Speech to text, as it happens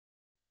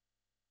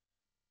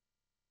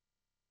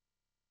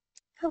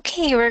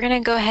Okay, we're going to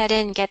go ahead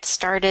and get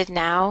started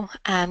now.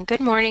 Good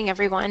morning,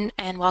 everyone,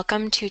 and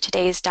welcome to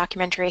today's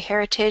Documentary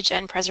Heritage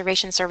and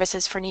Preservation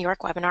Services for New York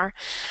webinar,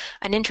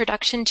 an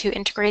introduction to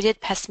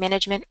Integrated Pest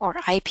Management, or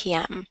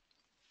IPM.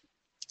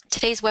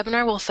 Today's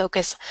webinar will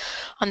focus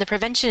on the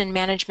prevention and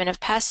management of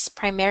pests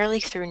primarily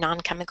through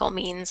non-chemical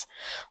means.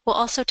 We'll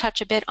also touch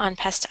a bit on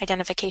pest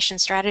identification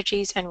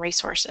strategies and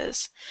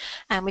resources.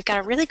 We've got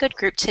a really good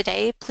group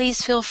today.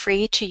 Please feel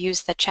free to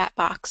use the chat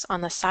box on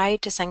the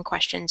side to send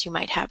questions you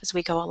might have as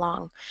we go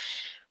along.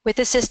 With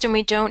this system,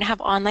 we don't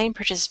have online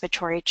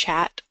participatory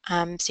chat,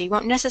 so you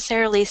won't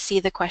necessarily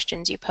see the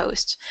questions you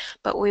post,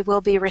 but we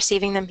will be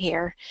receiving them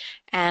here,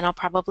 and I'll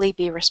probably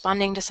be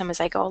responding to some as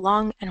I go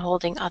along and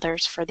holding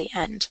others for the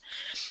end.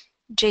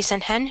 Jason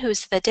Hen,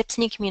 who's the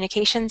DHPSNY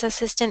Communications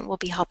Assistant, will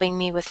be helping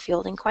me with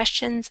fielding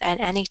questions and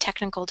any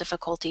technical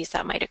difficulties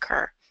that might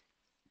occur.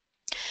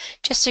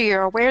 Just so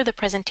you're aware, the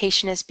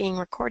presentation is being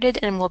recorded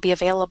and will be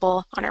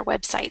available on our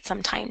website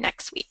sometime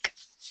next week.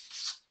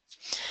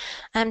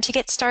 To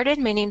get started,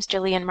 my name is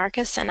Gillian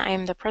Marcus, and I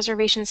am the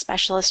Preservation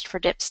Specialist for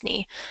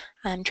DHPSNY.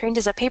 I'm trained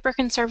as a paper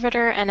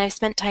conservator, and I've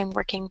spent time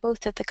working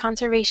both at the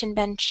conservation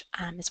bench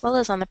as well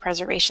as on the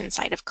preservation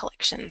side of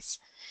collections.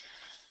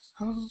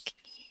 Okay.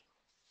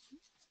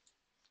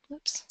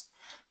 Oops.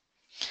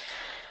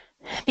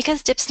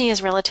 Because DHPSNY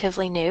is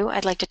relatively new,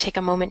 I'd like to take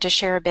a moment to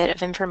share a bit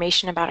of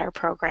information about our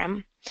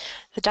program.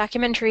 The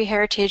Documentary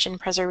Heritage and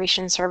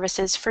Preservation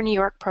Services for New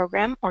York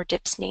program, or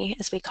DHPSNY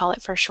as we call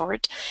it for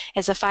short,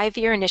 is a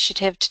 5-year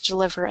initiative to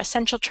deliver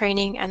essential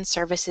training and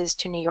services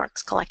to New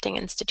York's collecting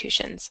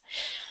institutions.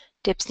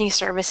 DHPSNY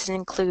services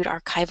include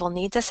archival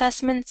needs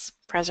assessments,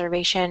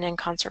 preservation and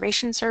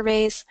conservation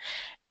surveys,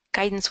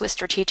 guidance with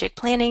strategic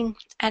planning,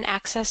 and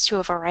access to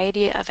a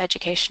variety of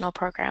educational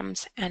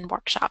programs and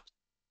workshops.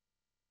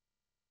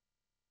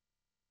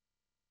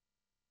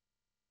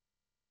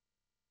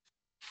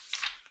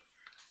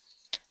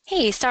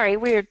 Hey, sorry,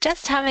 we're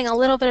just having a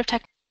little bit of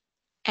tech.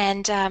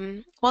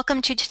 And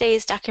welcome to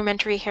today's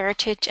Documentary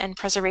Heritage and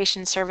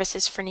Preservation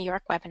Services for New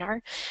York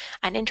webinar,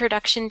 an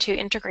introduction to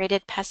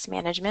Integrated Pest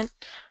Management.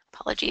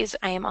 Apologies,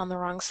 I am on the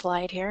wrong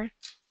slide here.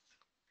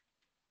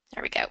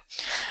 There we go.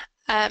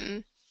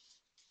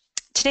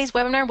 Today's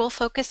webinar will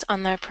focus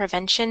on the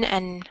prevention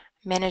and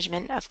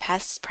management of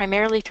pests,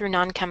 primarily through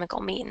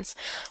non-chemical means.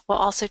 We'll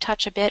also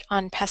touch a bit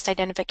on pest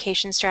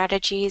identification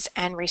strategies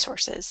and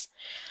resources.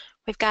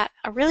 We've got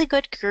a really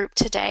good group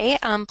today.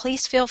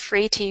 Please feel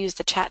free to use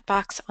the chat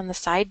box on the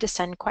side to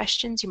send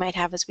questions you might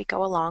have as we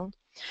go along.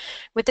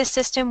 With this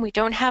system, we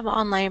don't have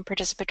online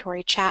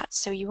participatory chat,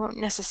 so you won't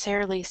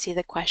necessarily see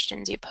the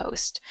questions you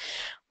post.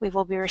 We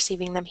will be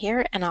receiving them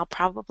here, and I'll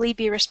probably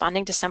be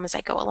responding to some as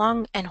I go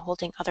along and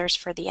holding others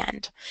for the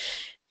end.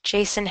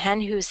 Jason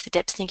Hen, who's the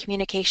DHPSNY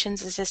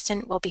Communications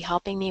Assistant, will be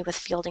helping me with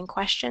fielding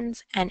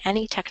questions and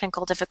any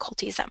technical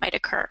difficulties that might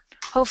occur.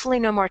 Hopefully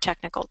no more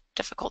technical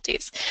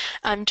difficulties.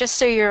 Just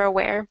so you're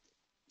aware,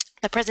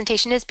 the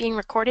presentation is being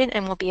recorded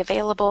and will be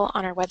available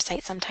on our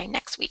website sometime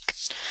next week.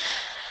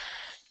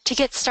 To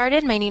get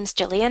started, my name is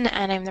Gillian,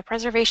 and I'm the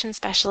Preservation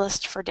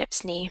Specialist for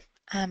DHPSNY.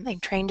 I'm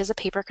trained as a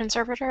paper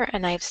conservator,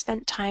 and I've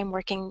spent time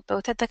working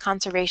both at the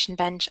conservation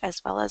bench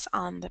as well as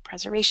on the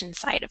preservation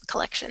side of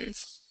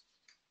collections.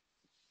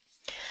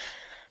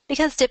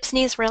 Because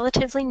DHPSNY is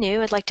relatively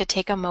new, I'd like to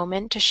take a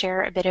moment to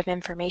share a bit of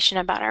information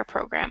about our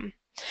program.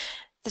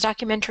 The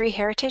Documentary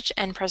Heritage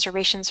and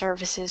Preservation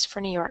Services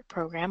for New York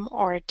program,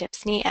 or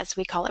DHPSNY as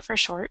we call it for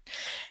short,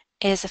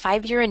 is a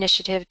 5-year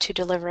initiative to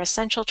deliver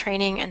essential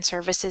training and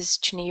services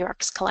to New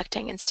York's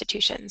collecting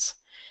institutions.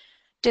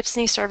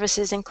 DHPSNY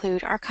services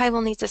include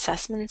archival needs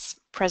assessments,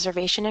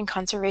 preservation and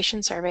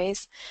conservation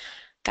surveys,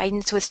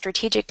 guidance with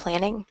strategic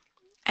planning,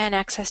 and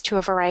access to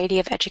a variety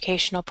of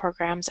educational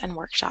programs and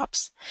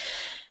workshops.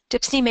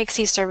 DHPSNY makes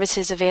these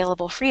services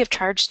available free of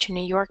charge to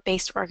New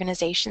York-based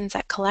organizations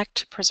that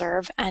collect,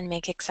 preserve, and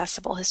make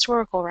accessible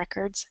historical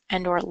records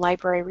and/or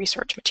library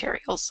research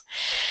materials.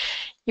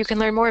 You can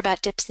learn more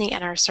about DHPSNY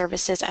and our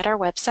services at our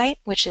website,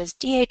 which is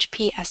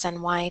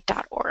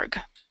DHPSNY.org.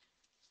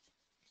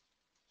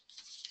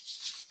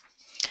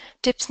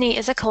 DHPSNY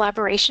is a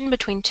collaboration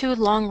between 2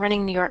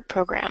 long-running New York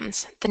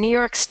programs, the New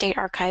York State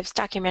Archives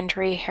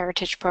Documentary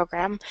Heritage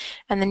Program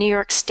and the New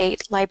York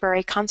State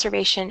Library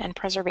Conservation and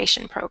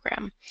Preservation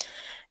Program.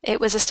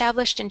 It was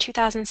established in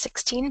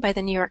 2016 by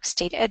the New York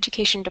State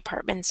Education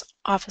Department's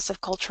Office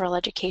of Cultural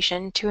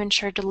Education to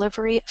ensure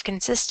delivery of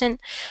consistent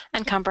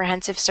and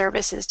comprehensive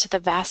services to the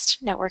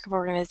vast network of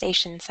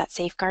organizations that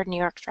safeguard New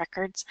York's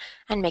records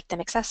and make them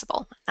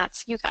accessible.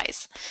 That's you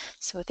guys.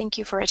 So thank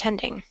you for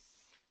attending.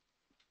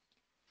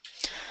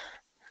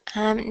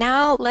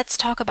 Now let's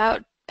talk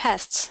about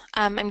pests.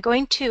 I'm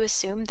going to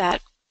assume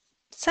that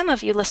some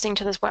of you listening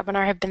to this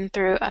webinar have been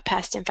through a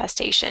pest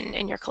infestation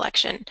in your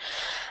collection.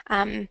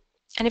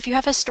 And if you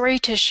have a story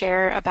to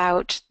share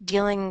about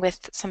dealing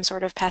with some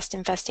sort of pest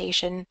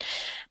infestation,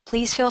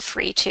 please feel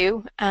free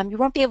to. You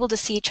won't be able to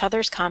see each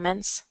other's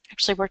comments.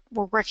 Actually,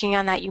 we're working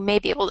on that. You may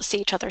be able to see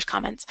each other's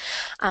comments,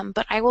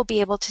 but I will be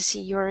able to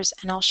see yours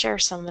and I'll share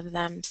some of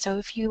them. So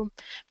if you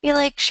feel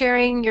like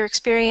sharing your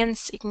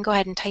experience, you can go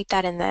ahead and type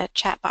that in the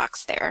chat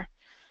box there.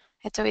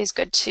 It's always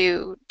good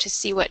to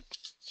see what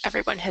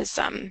everyone has,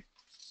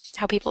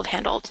 how people have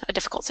handled a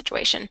difficult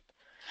situation.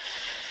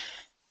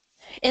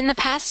 In the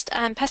past,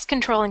 pest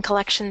control and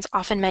collections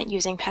often meant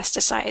using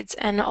pesticides,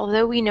 and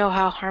although we know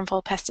how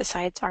harmful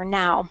pesticides are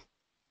now,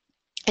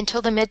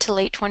 until the mid to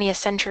late 20th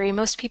century,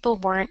 most people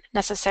weren't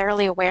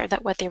necessarily aware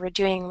that what they were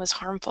doing was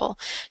harmful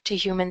to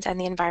humans and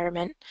the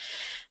environment.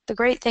 The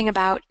great thing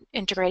about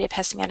integrated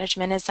pest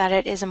management is that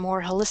it is a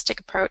more holistic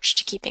approach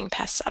to keeping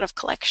pests out of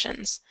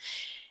collections.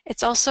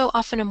 It's also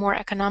often a more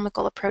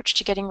economical approach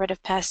to getting rid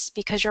of pests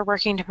because you're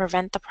working to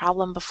prevent the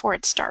problem before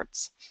it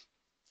starts.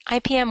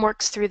 IPM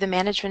works through the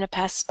management of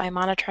pests by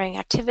monitoring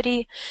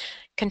activity,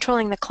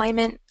 controlling the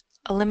climate,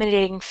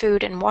 eliminating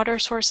food and water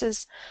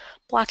sources,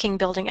 blocking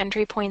building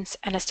entry points,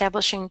 and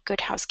establishing good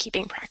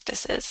housekeeping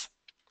practices.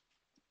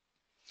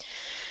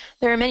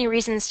 There are many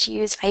reasons to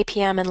use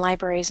IPM in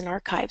libraries and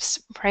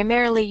archives.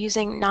 Primarily,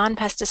 using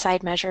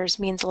non-pesticide measures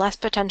means less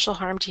potential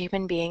harm to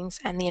human beings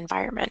and the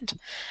environment.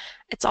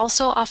 It's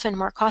also often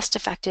more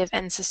cost-effective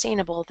and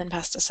sustainable than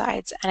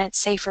pesticides, and it's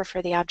safer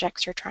for the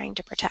objects you're trying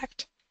to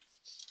protect.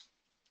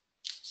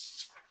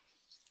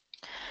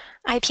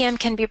 IPM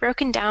can be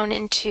broken down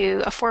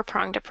into a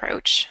four-pronged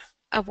approach: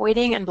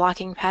 avoiding and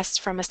blocking pests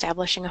from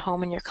establishing a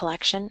home in your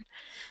collection,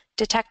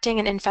 detecting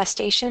an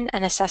infestation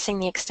and assessing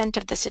the extent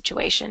of the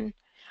situation,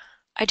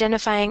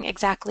 identifying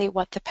exactly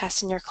what the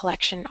pests in your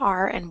collection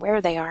are and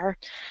where they are,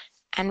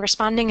 and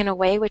responding in a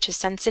way which is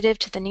sensitive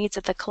to the needs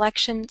of the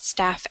collection,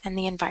 staff, and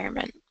the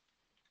environment.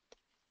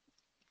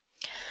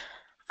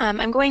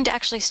 I'm going to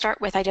actually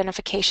start with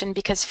identification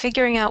because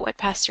figuring out what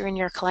pests are in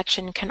your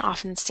collection can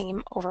often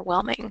seem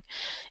overwhelming.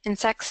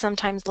 Insects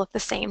sometimes look the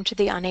same to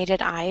the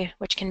unaided eye,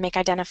 which can make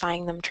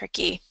identifying them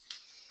tricky.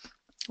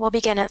 We'll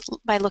begin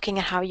by looking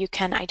at how you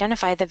can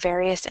identify the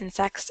various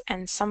insects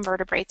and some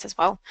vertebrates as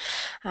well.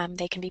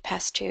 They can be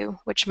pests too,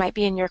 which might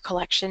be in your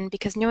collection,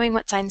 because knowing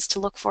what signs to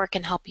look for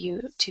can help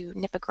you to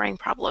nip a growing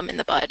problem in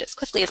the bud as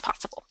quickly as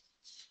possible.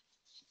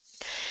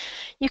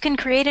 You can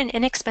create an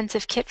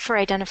inexpensive kit for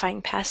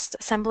identifying pests,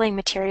 assembling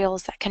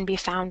materials that can be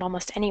found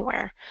almost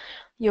anywhere.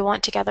 You'll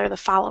want together the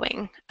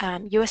following: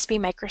 USB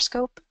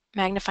microscope,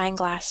 magnifying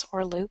glass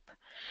or loop,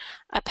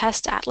 a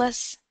pest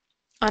atlas,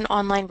 an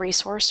online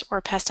resource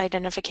or pest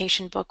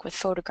identification book with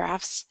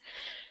photographs,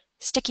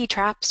 sticky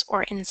traps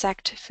or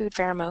insect food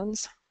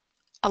pheromones,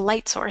 a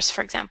light source,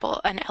 for example,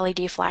 an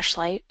LED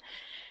flashlight,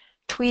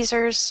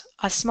 tweezers,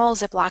 a small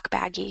Ziploc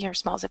baggie or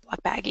small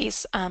Ziploc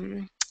baggies,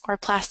 or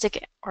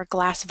plastic or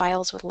glass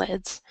vials with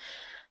lids,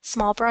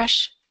 small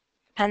brush,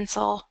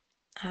 pencil,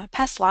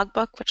 pest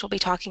logbook, which we'll be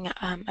talking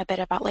a bit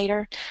about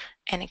later,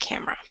 and a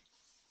camera.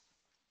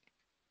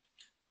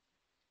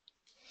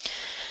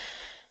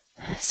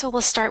 So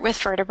we'll start with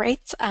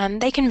vertebrates.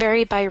 They can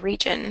vary by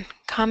region.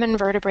 Common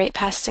vertebrate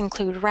pests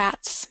include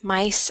rats,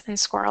 mice, and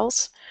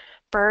squirrels,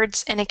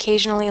 birds, and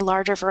occasionally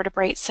larger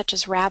vertebrates such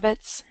as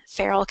rabbits,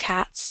 feral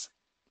cats,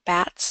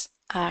 bats,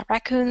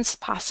 raccoons,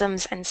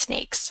 possums, and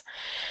snakes.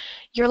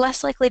 You're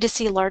less likely to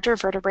see larger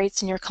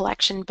vertebrates in your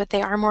collection, but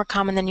they are more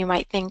common than you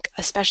might think,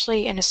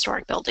 especially in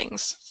historic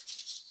buildings.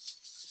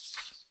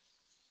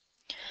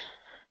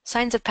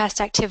 Signs of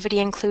pest activity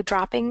include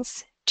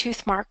droppings,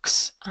 tooth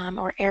marks,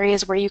 or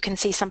areas where you can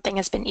see something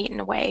has been eaten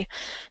away,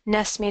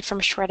 nests made from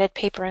shredded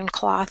paper and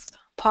cloth,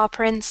 paw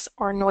prints,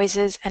 or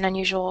noises and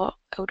unusual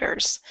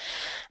odors.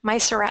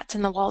 Mice or rats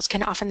in the walls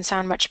can often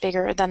sound much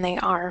bigger than they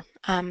are.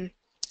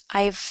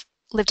 I've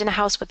lived in a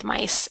house with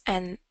mice,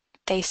 and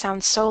they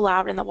sound so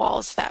loud in the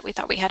walls that we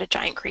thought we had a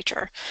giant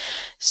creature.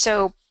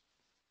 So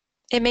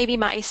it may be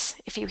mice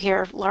if you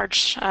hear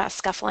large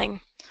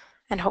scuffling,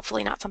 and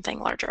hopefully not something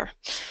larger.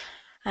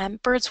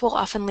 Birds will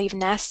often leave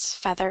nests,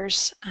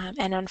 feathers,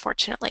 and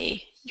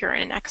unfortunately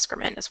urine and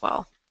excrement as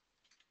well.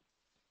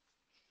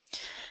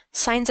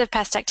 Signs of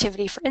pest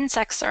activity for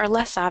insects are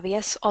less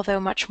obvious, although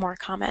much more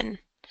common.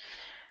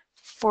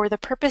 For the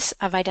purpose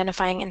of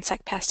identifying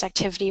insect pest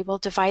activity, we'll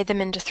divide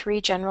them into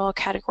three general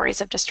categories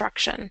of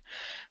destruction: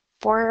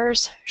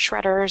 borers,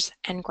 shredders,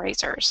 and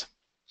grazers.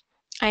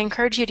 I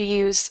encourage you to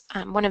use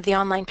one of the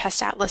online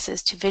pest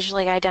atlases to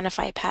visually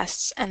identify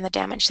pests and the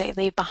damage they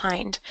leave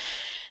behind.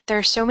 There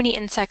are so many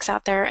insects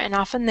out there, and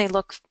often they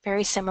look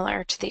very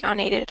similar to the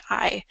unaided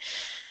eye.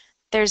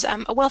 There's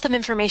a wealth of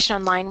information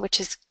online which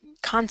is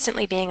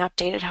constantly being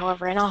updated,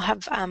 however, and I'll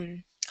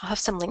have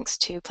some links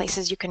to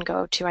places you can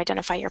go to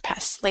identify your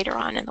pests later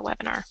on in the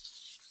webinar.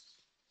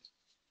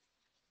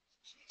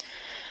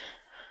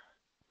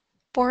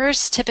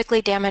 Borers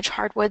typically damage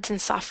hardwoods and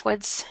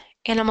softwoods,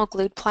 animal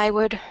glued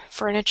plywood,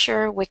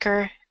 furniture,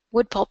 wicker,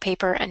 wood pulp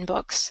paper, and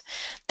books.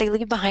 They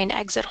leave behind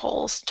exit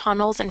holes,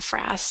 tunnels, and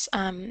frass,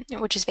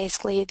 which is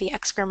basically the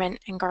excrement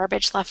and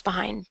garbage left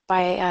behind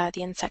by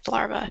the insect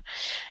larva.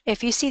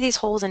 If you see these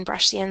holes and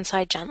brush the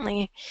inside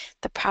gently,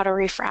 the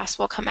powdery frass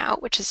will come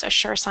out, which is a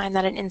sure sign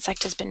that an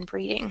insect has been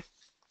breeding.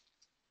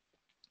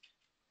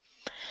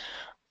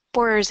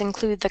 Borers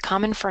include the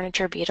common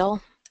furniture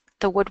beetle,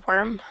 the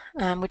woodworm,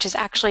 which is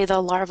actually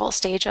the larval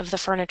stage of the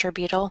furniture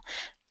beetle,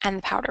 and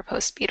the powder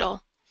post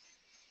beetle.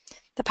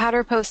 The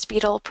powder post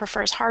beetle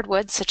prefers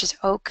hardwoods such as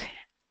oak,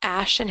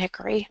 ash, and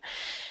hickory.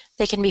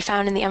 They can be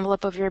found in the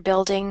envelope of your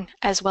building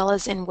as well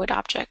as in wood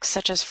objects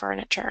such as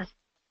furniture.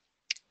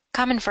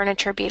 Common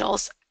furniture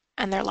beetles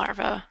and their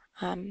larvae,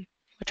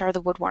 which are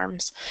the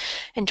woodworms,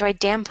 enjoy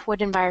damp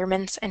wood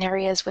environments and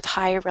areas with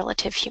high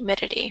relative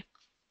humidity.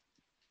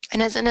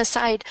 And as an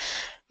aside,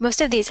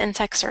 most of these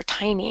insects are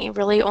tiny,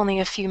 really only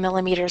a few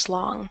millimeters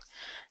long.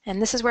 And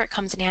this is where it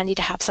comes in handy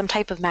to have some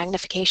type of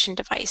magnification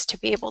device to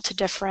be able to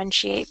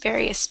differentiate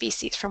various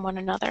species from one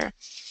another.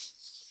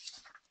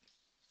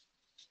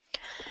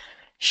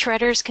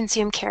 Shredders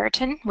consume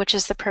keratin, which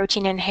is the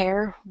protein in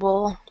hair,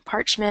 wool,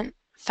 parchment,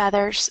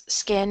 feathers,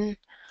 skin,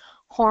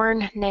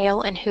 horn,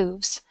 nail, and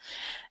hooves.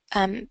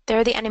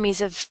 They're the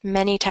enemies of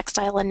many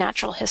textile and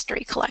natural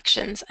history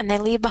collections, and they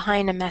leave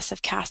behind a mess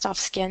of cast-off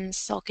skins,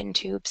 silken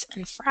tubes,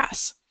 and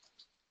frass.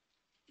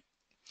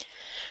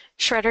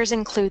 Shredders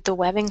include the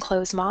webbing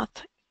clothes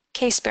moth,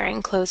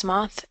 case-bearing clothes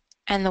moth,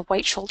 and the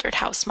white-shouldered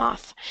house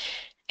moth.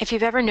 If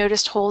you've ever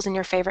noticed holes in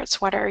your favorite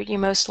sweater, you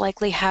most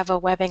likely have a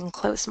webbing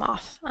clothes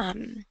moth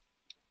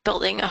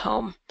building a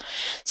home.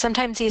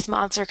 Sometimes these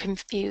moths are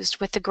confused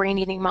with the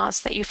grain-eating moths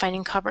that you find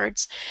in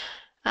cupboards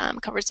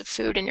of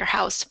food in your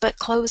house, but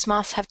clothes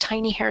moths have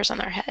tiny hairs on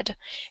their head.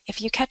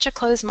 If you catch a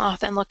clothes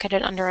moth and look at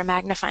it under a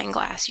magnifying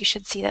glass, you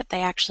should see that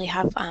they actually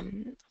have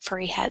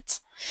furry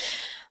heads.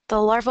 The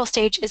larval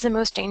stage is the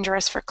most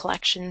dangerous for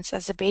collections,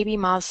 as the baby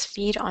moths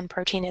feed on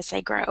protein as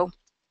they grow.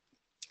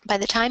 By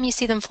the time you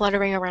see them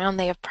fluttering around,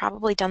 they have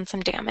probably done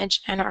some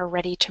damage and are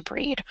ready to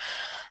breed,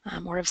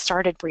 or have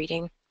started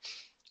breeding.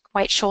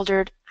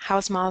 White-shouldered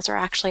house moths are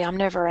actually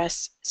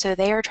omnivorous, so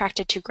they are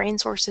attracted to grain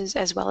sources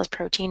as well as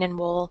protein and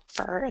wool,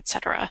 fur,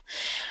 etc.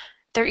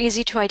 They're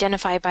easy to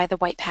identify by the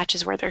white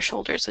patches where their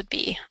shoulders would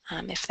be,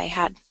 if they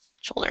had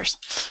shoulders.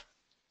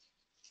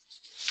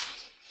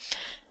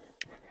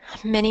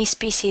 Many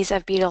species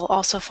of beetle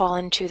also fall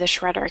into the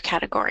shredder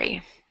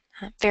category.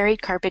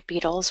 Varied carpet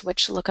beetles,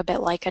 which look a bit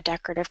like a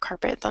decorative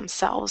carpet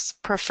themselves,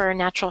 prefer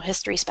natural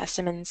history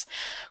specimens,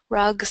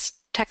 rugs,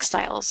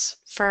 textiles,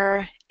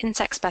 fur,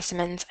 insect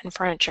specimens, and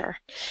furniture.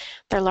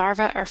 Their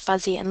larvae are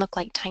fuzzy and look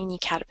like tiny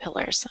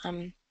caterpillars.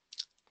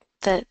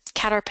 The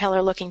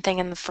caterpillar-looking thing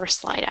in the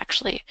first slide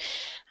actually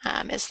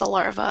is the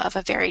larva of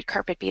a varied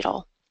carpet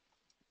beetle.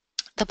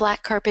 The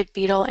black carpet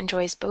beetle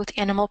enjoys both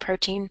animal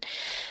protein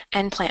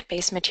and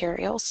plant-based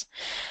materials.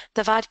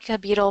 The vodka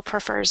beetle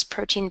prefers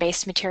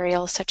protein-based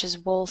materials such as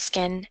wool,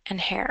 skin, and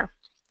hair.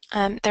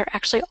 They're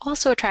actually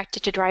also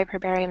attracted to dry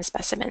herbarium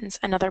specimens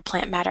and other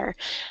plant matter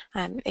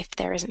if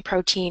there isn't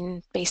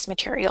protein-based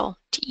material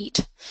to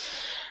eat.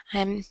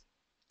 The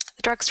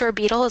drugstore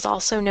beetle is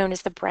also known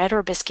as the bread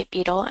or biscuit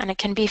beetle, and it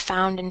can be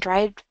found in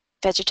dried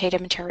vegetative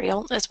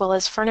material as well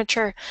as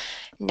furniture,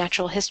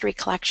 natural history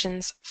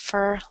collections,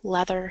 fur,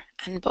 leather,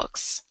 and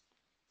books.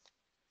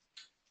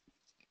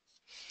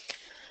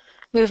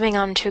 Moving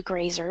on to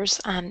grazers,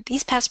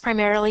 these pests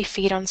primarily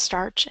feed on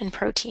starch and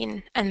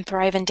protein and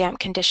thrive in damp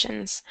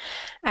conditions.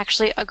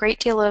 Actually, a great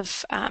deal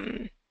of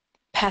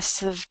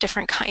pests of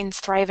different kinds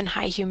thrive in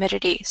high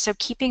humidity, so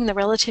keeping the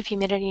relative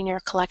humidity in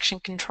your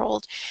collection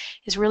controlled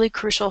is really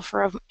crucial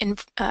for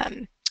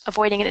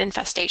avoiding an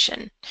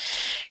infestation.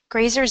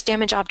 Grazers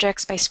damage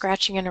objects by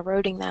scratching and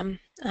eroding them,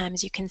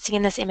 as you can see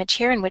in this image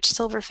here, in which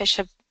silverfish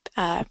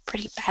have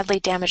pretty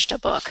badly damaged a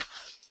book.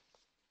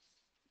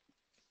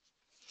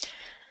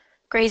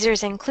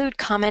 Grazers include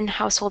common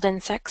household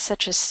insects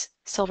such as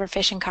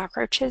silverfish and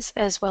cockroaches,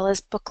 as well as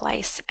book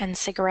lice and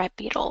cigarette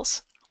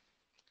beetles.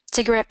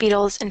 Cigarette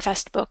beetles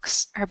infest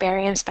books,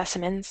 herbarium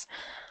specimens,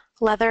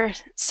 leather,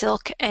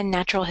 silk, and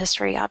natural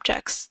history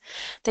objects.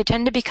 They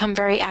tend to become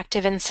very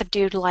active in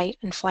subdued light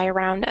and fly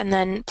around and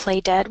then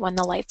play dead when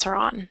the lights are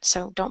on,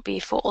 so don't be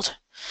fooled.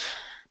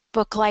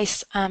 Book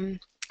lice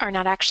are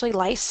not actually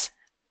lice,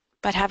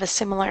 but have a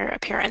similar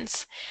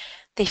appearance.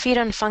 They feed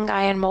on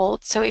fungi and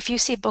mold, so if you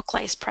see book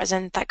lice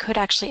present, that could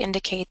actually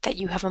indicate that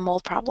you have a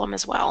mold problem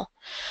as well.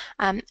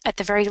 At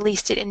the very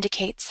least, it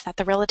indicates that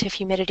the relative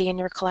humidity in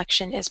your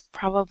collection is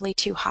probably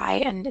too high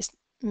and is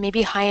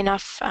maybe high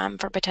enough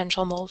for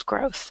potential mold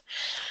growth.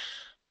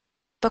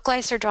 Book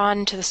lice are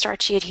drawn to the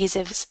starchy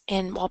adhesives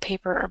in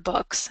wallpaper or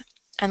books,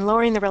 and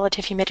lowering the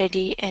relative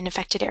humidity in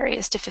affected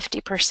areas to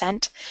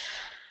 50%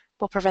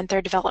 will prevent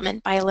their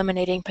development by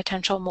eliminating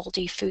potential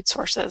moldy food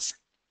sources.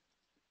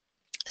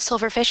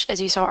 Silverfish,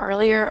 as you saw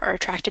earlier, are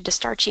attracted to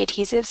starchy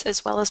adhesives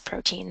as well as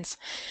proteins.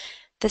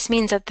 This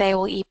means that they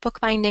will eat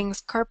book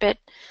bindings, carpet,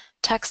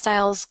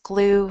 textiles,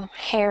 glue,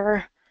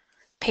 hair,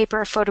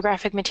 paper,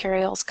 photographic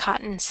materials,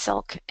 cotton,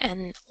 silk,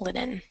 and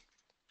linen.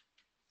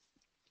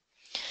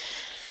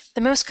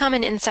 The most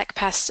common insect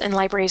pests in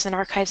libraries and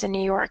archives in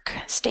New York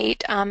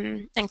State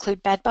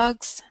include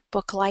bedbugs,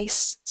 book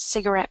lice,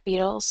 cigarette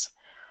beetles,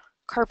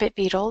 carpet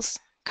beetles,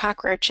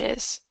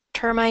 cockroaches,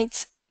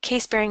 termites,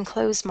 case-bearing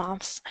clothes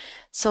moths,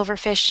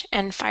 silverfish,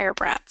 and fire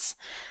brats.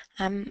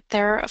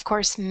 There are, of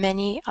course,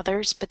 many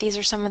others, but these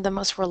are some of the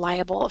most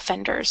reliable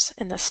offenders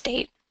in the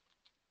state.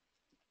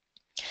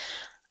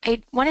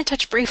 I want to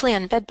touch briefly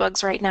on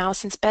bedbugs right now,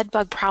 since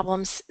bedbug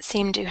problems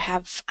seem to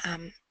have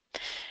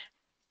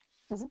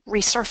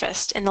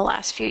resurfaced in the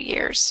last few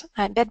years.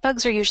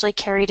 Bedbugs are usually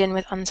carried in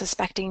with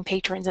unsuspecting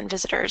patrons and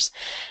visitors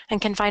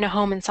and can find a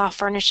home in soft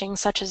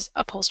furnishings such as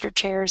upholstered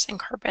chairs and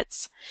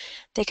carpets.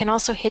 They can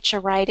also hitch a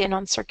ride in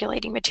on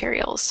circulating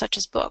materials such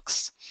as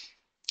books.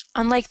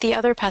 Unlike the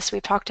other pests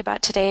we've talked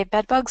about today,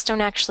 bedbugs don't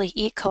actually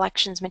eat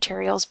collections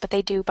materials, but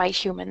they do bite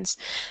humans.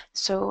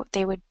 So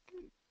they would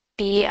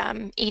be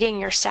eating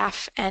your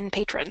staff and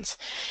patrons.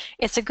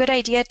 It's a good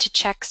idea to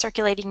check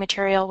circulating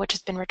material which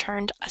has been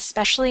returned,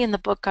 especially in the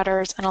book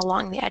gutters and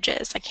along the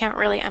edges. I can't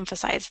really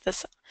emphasize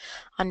this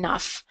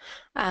enough.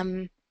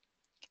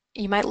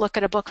 You might look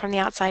at a book from the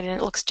outside and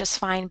it looks just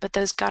fine, but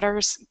those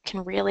gutters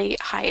can really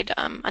hide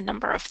a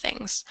number of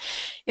things.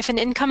 If an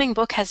incoming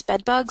book has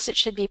bed bugs, it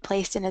should be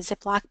placed in a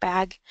Ziploc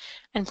bag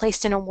and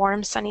placed in a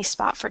warm, sunny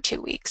spot for 2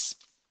 weeks.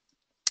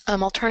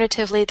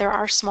 Alternatively, there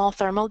are small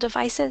thermal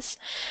devices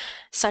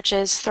such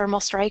as thermal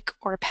strike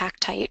or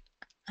Pack-Tite,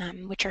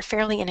 which are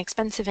fairly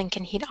inexpensive and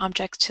can heat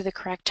objects to the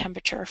correct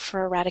temperature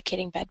for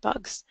eradicating bed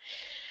bugs.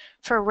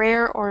 For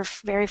rare or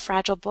very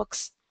fragile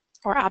books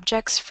or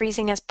objects,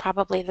 freezing is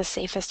probably the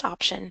safest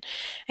option.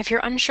 If you're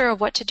unsure of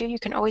what to do, you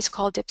can always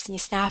call DHPSNY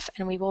staff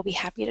and we will be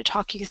happy to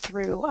talk you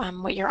through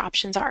what your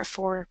options are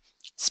for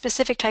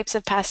specific types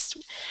of pests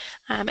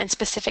and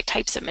specific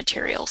types of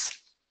materials.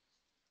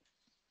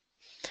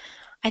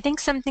 I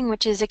think something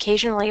which is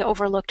occasionally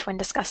overlooked when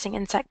discussing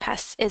insect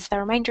pests is the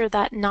reminder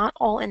that not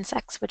all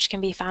insects which can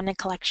be found in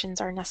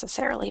collections are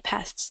necessarily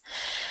pests.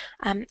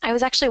 I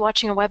was actually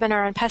watching a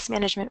webinar on pest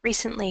management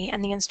recently,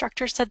 and the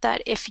instructor said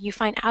that if you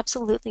find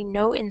absolutely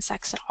no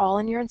insects at all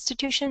in your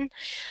institution,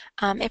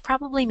 it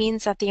probably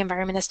means that the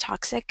environment is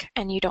toxic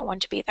and you don't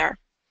want to be there.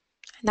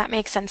 That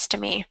makes sense to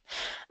me.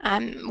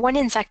 One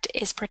insect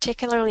is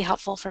particularly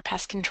helpful for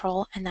pest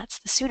control, and that's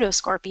the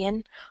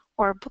pseudoscorpion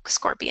or book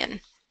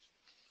scorpion.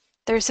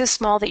 They're so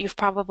small that you've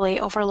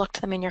probably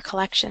overlooked them in your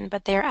collection,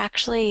 but they're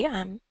actually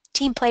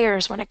team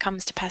players when it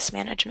comes to pest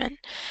management.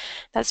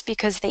 That's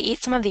because they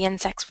eat some of the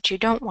insects which you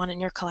don't want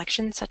in your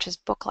collection, such as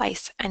book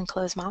lice and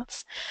clothes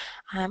moths,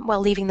 while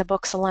leaving the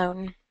books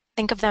alone.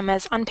 Think of them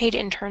as unpaid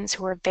interns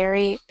who are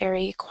very,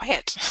 very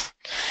quiet.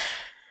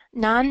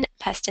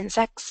 Non-pest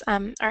insects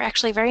are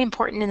actually very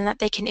important in that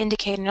they can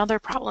indicate another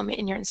problem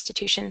in your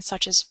institution,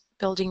 such as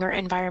building or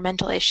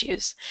environmental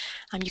issues.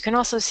 You can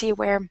also see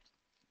where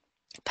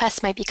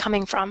pests might be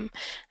coming from.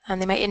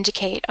 They might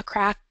indicate a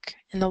crack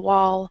in the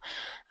wall,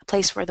 a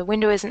place where the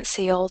window isn't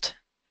sealed,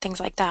 things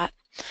like that.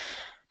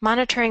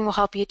 Monitoring will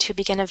help you to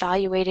begin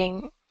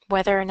evaluating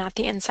whether or not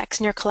the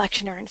insects in your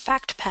collection are in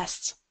fact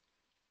pests.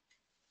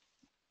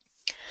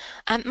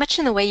 Much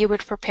in the way you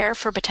would prepare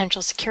for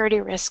potential security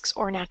risks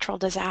or natural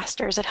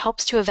disasters, it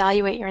helps to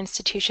evaluate your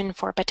institution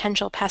for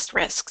potential pest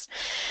risks.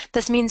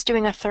 This means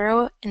doing a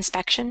thorough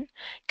inspection,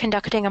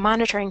 conducting a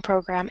monitoring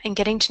program, and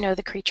getting to know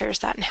the creatures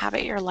that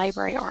inhabit your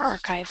library or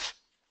archive.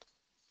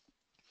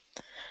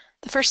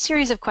 The first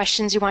series of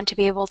questions you want to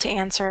be able to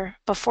answer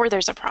before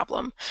there's a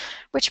problem.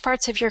 Which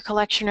parts of your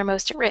collection are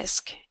most at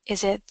risk?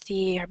 Is it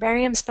the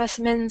herbarium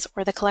specimens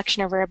or the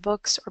collection of rare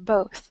books or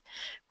both?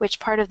 Which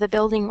part of the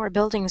building or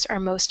buildings are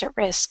most at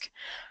risk?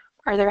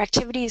 Are there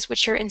activities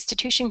which your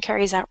institution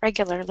carries out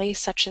regularly,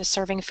 such as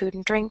serving food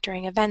and drink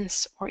during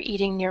events or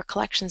eating near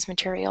collections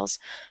materials,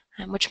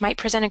 which might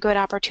present a good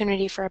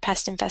opportunity for a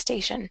pest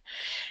infestation?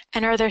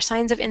 And are there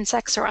signs of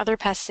insects or other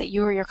pests that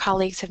you or your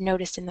colleagues have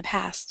noticed in the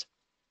past?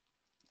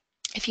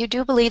 If you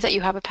do believe that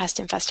you have a pest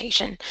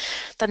infestation,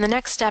 then the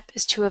next step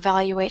is to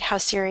evaluate how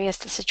serious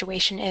the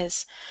situation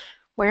is.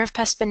 Where have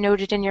pests been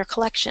noted in your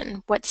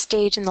collection? What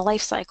stage in the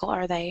life cycle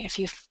are they? If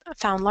you've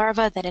found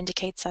larvae, that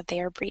indicates that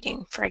they are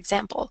breeding, for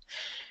example.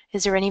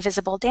 Is there any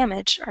visible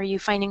damage? Are you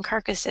finding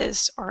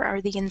carcasses, or are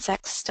the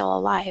insects still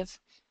alive?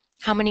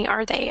 How many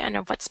are they, and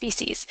of what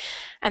species?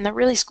 And the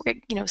really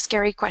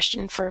scary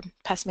question for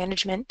pest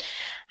management,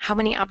 how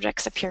many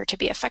objects appear to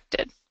be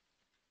affected?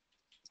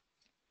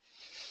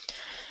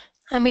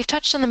 And we've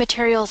touched on the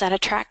materials that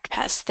attract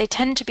pests. They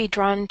tend to be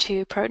drawn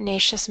to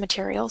proteinaceous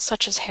materials,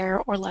 such as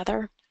hair or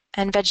leather,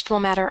 and vegetable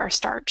matter or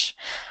starch.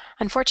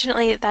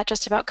 Unfortunately, that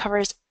just about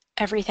covers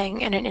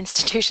everything in an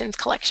institution's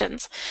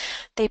collections.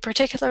 They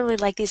particularly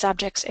like these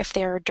objects if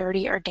they are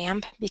dirty or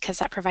damp, because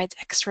that provides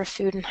extra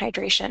food and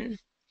hydration.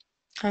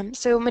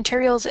 So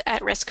materials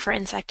at risk for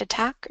insect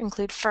attack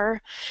include fur,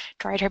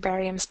 dried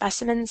herbarium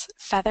specimens,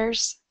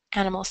 feathers,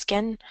 animal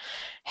skin,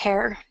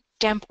 hair,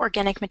 damp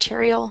organic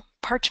material,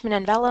 parchment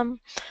and vellum,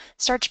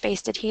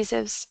 starch-based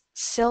adhesives,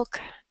 silk,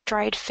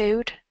 dried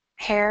food,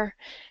 hair,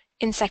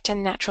 insect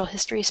and natural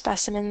history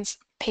specimens,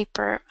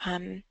 paper,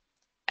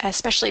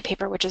 especially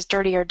paper which is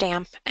dirty or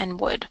damp, and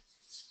wood.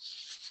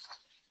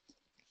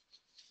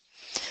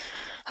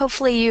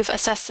 Hopefully you've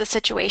assessed the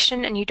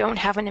situation and you don't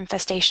have an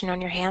infestation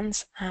on your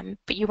hands,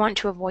 but you want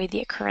to avoid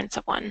the occurrence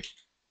of one.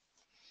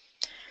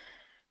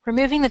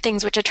 Removing the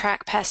things which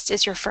attract pests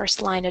is your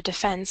first line of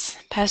defense.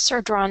 Pests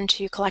are drawn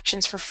to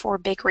collections for 4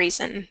 big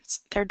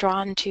reasons. They're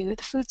drawn to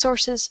the food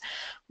sources,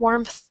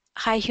 warmth,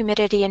 high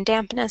humidity and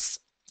dampness,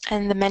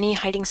 and the many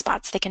hiding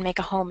spots they can make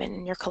a home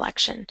in your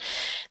collection.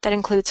 That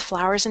includes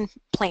flowers and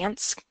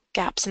plants,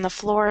 gaps in the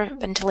floor,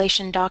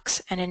 ventilation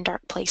ducts, and in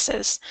dark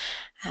places.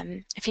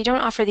 If you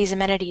don't offer these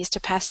amenities to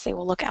pests, they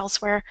will look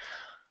elsewhere,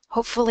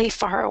 hopefully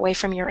far away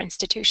from your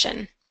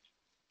institution.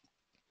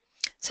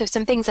 So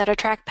some things that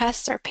attract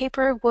pests are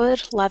paper,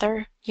 wood,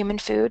 leather, human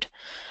food,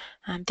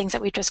 things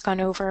that we've just gone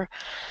over,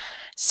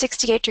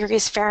 68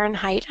 degrees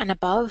Fahrenheit and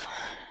above,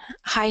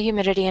 high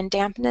humidity and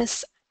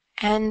dampness,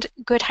 and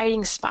good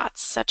hiding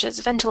spots such as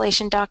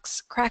ventilation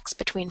ducts, cracks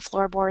between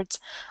floorboards,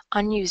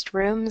 unused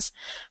rooms,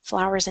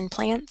 flowers and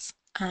plants,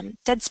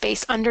 dead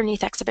space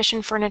underneath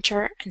exhibition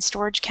furniture and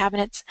storage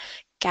cabinets,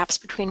 gaps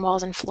between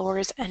walls and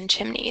floors, and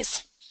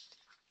chimneys.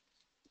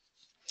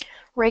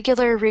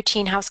 Regular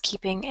routine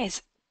housekeeping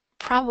is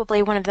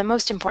probably one of the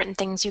most important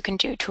things you can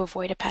do to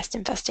avoid a pest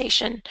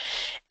infestation.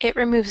 It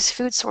removes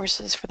food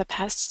sources for the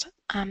pests,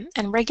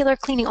 and regular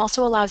cleaning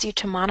also allows you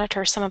to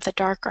monitor some of the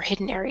dark or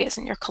hidden areas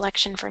in your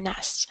collection for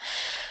nests.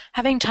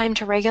 Having time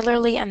to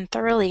regularly and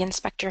thoroughly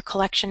inspect your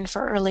collection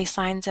for early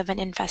signs of an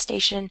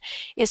infestation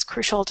is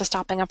crucial to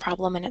stopping a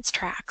problem in its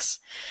tracks.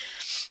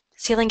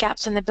 Sealing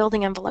gaps in the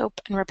building envelope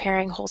and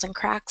repairing holes and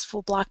cracks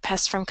will block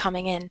pests from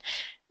coming in.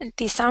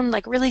 These sound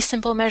like really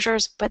simple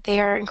measures, but they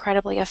are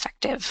incredibly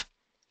effective.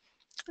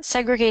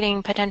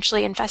 Segregating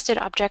potentially infested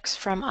objects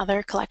from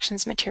other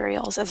collections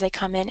materials as they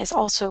come in is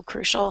also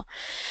crucial.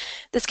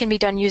 This can be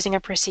done using a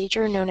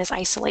procedure known as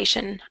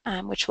isolation,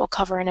 which we'll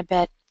cover in a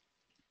bit.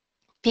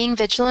 Being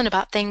vigilant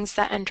about things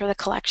that enter the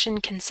collection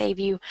can save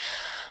you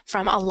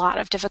from a lot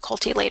of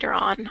difficulty later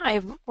on.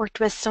 I've worked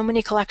with so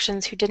many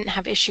collections who didn't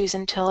have issues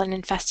until an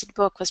infested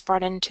book was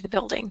brought into the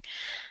building,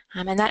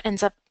 and that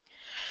ends up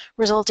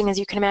resulting, as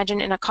you can imagine,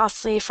 in a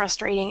costly,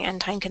 frustrating,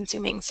 and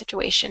time-consuming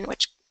situation,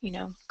 which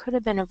could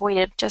have been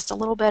avoided just a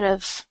little bit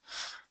of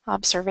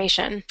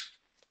observation.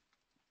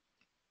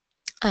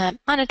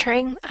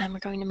 Monitoring, we're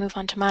going to move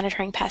on to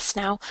monitoring pests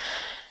now.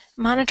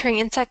 Monitoring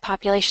insect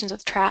populations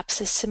with traps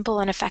is simple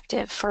and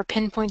effective for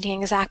pinpointing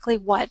exactly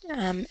what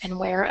and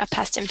where a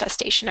pest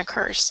infestation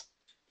occurs.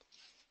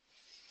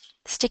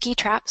 Sticky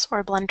traps,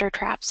 or blender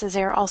traps as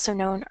they are also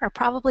known, are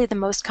probably the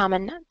most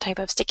common type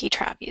of sticky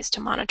trap used to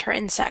monitor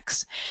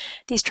insects.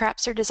 These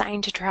traps are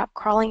designed to trap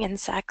crawling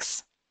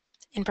insects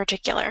in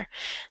particular.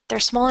 They're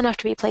small enough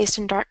to be placed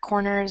in dark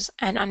corners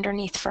and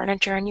underneath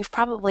furniture, and you've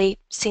probably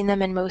seen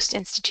them in most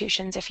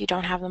institutions if you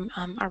don't have them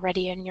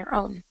already in your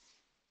own.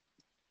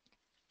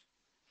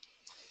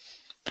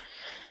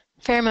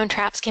 Pheromone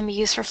traps can be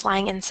used for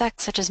flying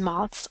insects such as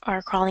moths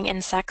or crawling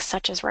insects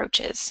such as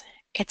roaches.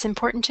 It's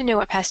important to know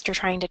what pest you're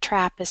trying to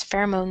trap, as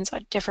pheromones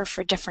differ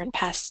for different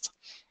pests.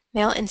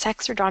 Male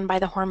insects are drawn by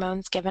the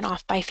hormones given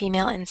off by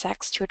female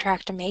insects to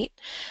attract a mate,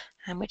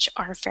 which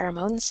are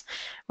pheromones,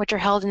 which are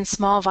held in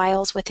small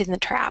vials within the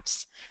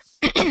traps.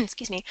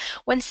 Excuse me.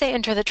 Once they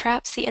enter the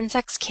traps, the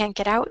insects can't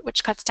get out,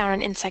 which cuts down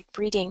on insect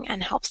breeding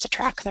and helps to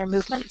track their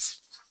movements.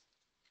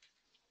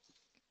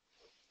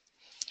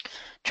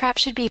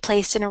 Traps should be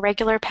placed in a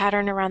regular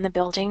pattern around the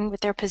building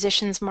with their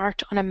positions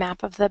marked on a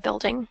map of the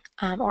building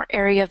or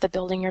area of the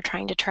building you're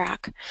trying to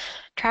track.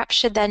 Traps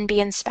should then be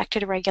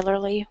inspected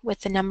regularly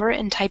with the number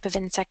and type of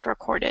insect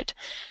recorded.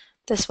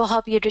 This will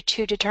help you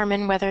to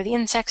determine whether the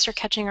insects you're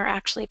catching are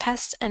actually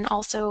pests, and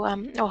also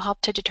it will help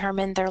to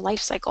determine their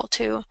life cycle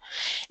too.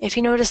 If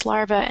you notice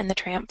larvae in the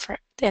trap,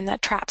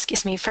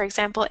 for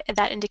example,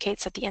 that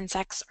indicates that the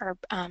insects are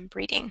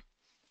breeding.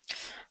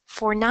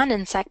 For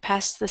non-insect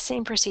pests, the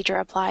same procedure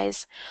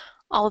applies,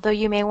 although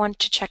you may want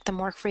to check them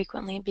more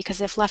frequently,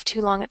 because if left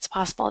too long, it's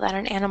possible that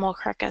an animal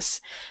carcass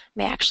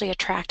may actually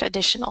attract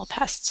additional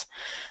pests.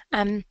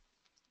 And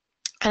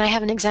I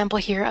have an example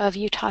here of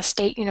Utah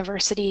State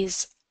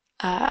University's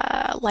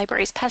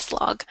library's pest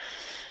log,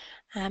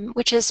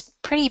 which is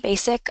pretty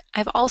basic.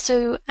 I've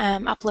also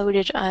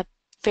uploaded a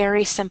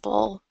very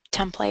simple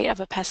template of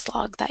a pest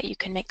log that you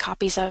can make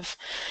copies of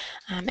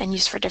and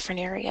use for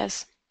different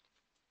areas.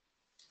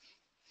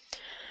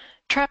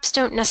 Traps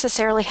don't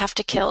necessarily have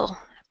to kill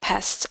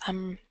pests,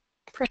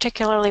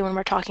 particularly when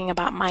we're talking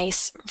about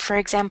mice. For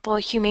example,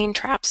 humane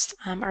traps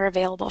are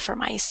available for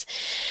mice.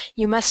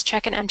 You must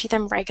check and empty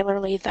them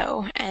regularly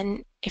though,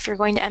 and if you're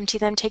going to empty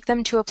them, take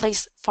them to a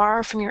place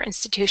far from your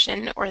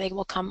institution or they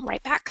will come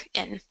right back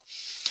in.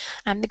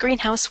 The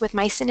greenhouse with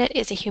mice in it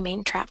is a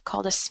humane trap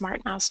called a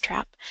smart mouse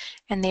trap,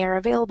 and they are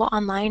available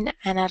online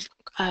and at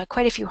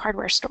quite a few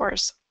hardware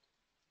stores.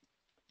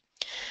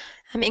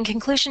 In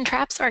conclusion,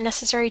 traps are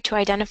necessary to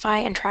identify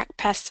and track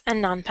pests and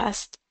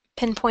non-pests,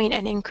 pinpoint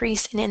an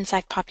increase in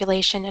insect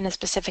population in a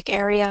specific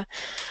area,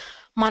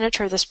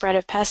 monitor the spread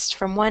of pests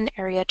from one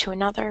area to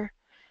another,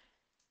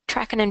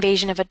 track an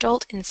invasion of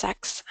adult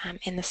insects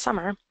in the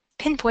summer,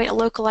 pinpoint a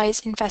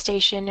localized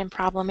infestation in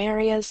problem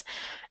areas,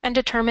 and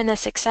determine the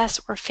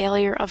success or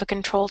failure of a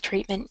control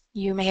treatment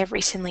you may have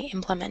recently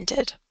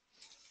implemented.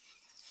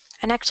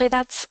 And actually,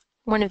 that's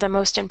one of the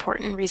most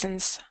important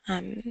reasons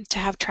to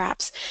have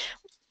traps.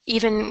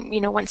 Even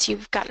once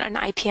you've got an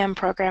IPM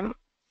program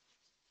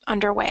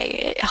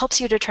underway, it helps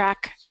you to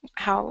track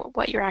how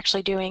what you're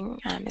actually doing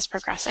is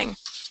progressing.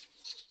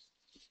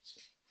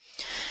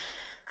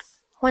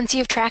 Once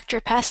you've tracked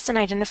your pests and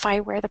identify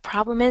where the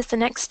problem is, the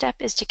next step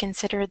is to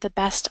consider the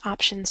best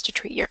options to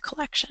treat your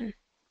collection.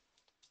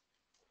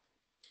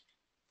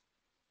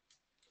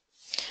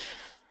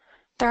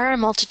 There are a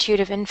multitude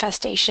of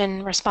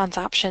infestation response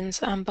options,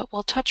 but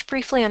we'll touch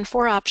briefly on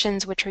 4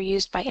 options which are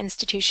used by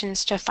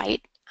institutions to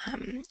fight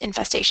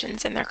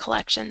infestations in their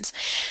collections.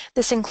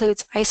 This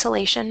includes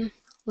isolation,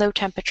 low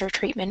temperature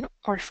treatment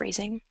or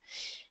freezing,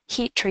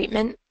 heat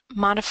treatment,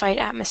 modified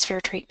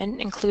atmosphere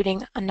treatment,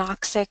 including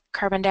anoxic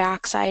carbon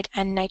dioxide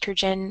and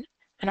nitrogen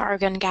and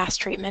argon gas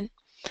treatment.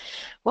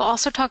 We'll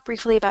also talk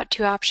briefly about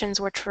 2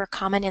 options which were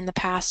common in the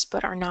past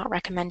but are not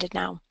recommended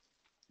now.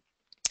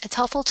 It's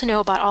helpful to know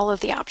about all of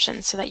the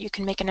options so that you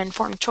can make an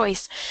informed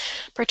choice,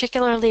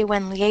 particularly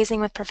when liaising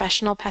with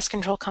professional pest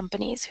control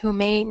companies who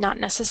may not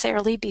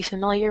necessarily be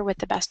familiar with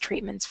the best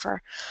treatments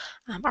for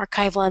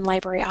archival and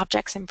library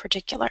objects in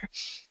particular.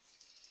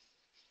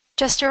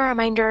 Just a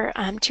reminder,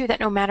 too, that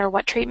no matter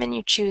what treatment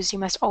you choose, you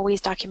must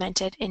always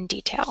document it in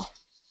detail.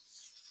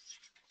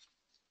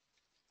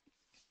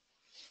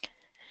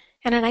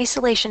 In an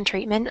isolation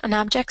treatment, an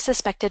object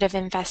suspected of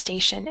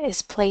infestation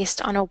is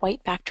placed on a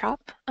white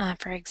backdrop,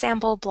 for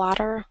example,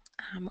 blotter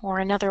or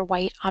another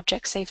white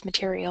object-safe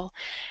material,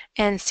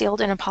 and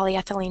sealed in a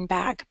polyethylene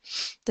bag.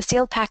 The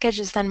sealed package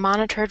is then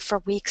monitored for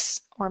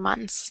weeks or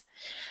months.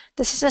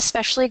 This is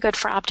especially good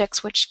for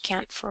objects which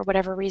can't, for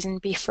whatever reason,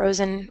 be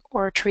frozen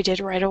or treated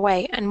right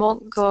away, and we'll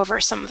go over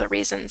some of the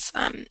reasons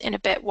in a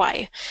bit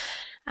why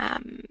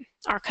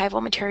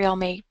archival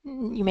material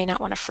you may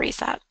not want to freeze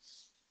that.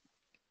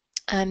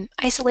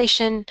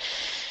 Isolation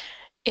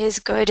is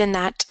good in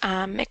that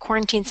it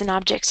quarantines an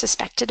object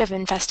suspected of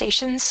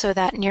infestations so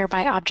that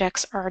nearby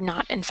objects are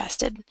not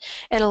infested.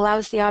 It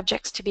allows the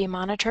objects to be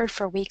monitored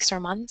for weeks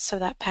or months so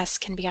that pests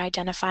can be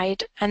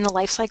identified and the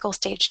life cycle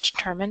stage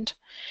determined.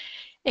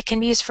 It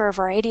can be used for a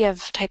variety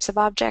of types of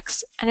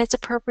objects, and it's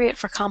appropriate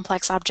for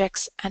complex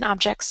objects and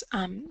objects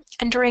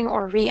entering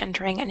or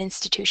re-entering an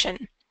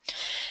institution.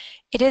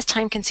 It is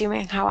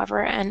time-consuming,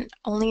 however, and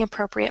only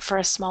appropriate for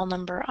a small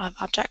number of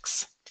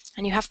objects.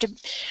 And you have to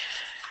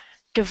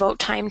devote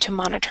time to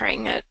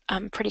monitoring it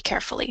pretty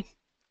carefully.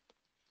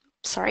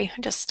 Sorry,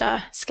 I just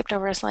skipped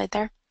over a slide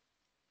there.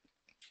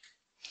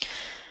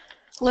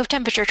 Low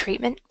temperature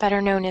treatment,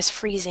 better known as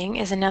freezing,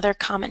 is another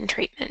common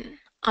treatment.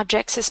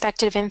 Objects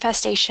suspected of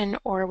infestation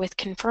or with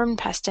confirmed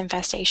pest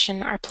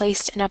infestation are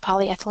placed in a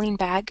polyethylene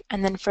bag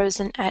and then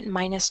frozen at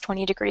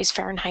 -20 degrees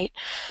Fahrenheit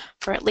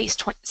for at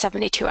least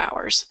 72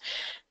 hours.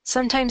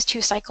 Sometimes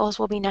 2 cycles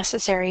will be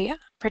necessary,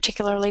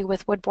 particularly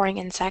with wood-boring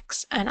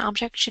insects, and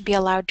objects should be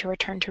allowed to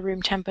return to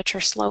room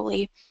temperature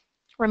slowly,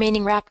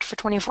 remaining wrapped for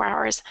 24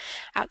 hours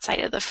outside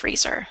of the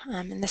freezer,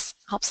 and this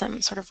helps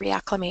them sort of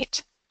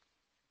reacclimate.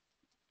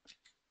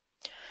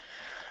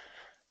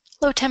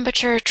 Low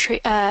temperature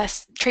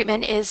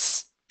treatment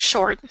is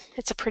short.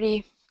 It's a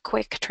pretty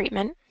quick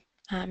treatment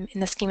in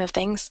the scheme of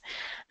things,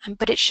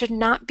 but it should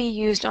not be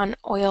used on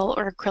oil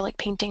or acrylic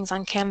paintings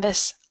on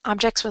canvas,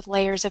 objects with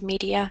layers of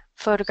media,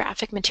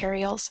 photographic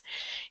materials,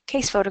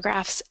 case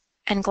photographs,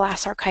 and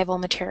glass archival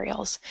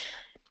materials.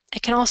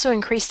 It can also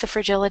increase the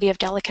fragility of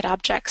delicate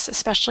objects,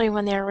 especially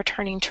when they are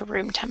returning to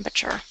room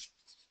temperature.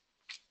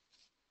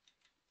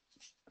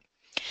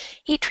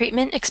 Heat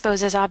treatment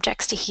exposes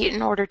objects to heat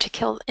in order to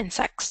kill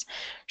insects.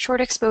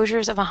 Short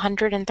exposures of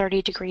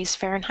 130 degrees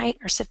Fahrenheit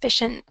are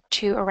sufficient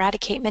to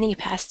eradicate many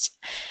pests,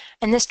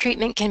 and this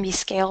treatment can be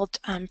scaled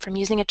from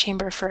using a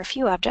chamber for a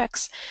few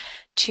objects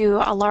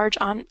to a large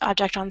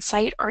object on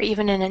site or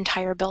even an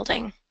entire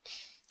building.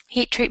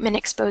 Heat treatment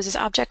exposes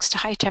objects to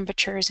high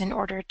temperatures in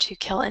order to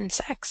kill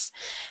insects.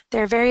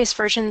 There are various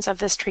versions of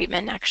this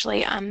treatment,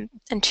 actually, and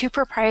 2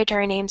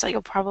 proprietary names that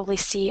you'll probably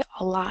see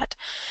a lot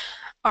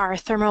are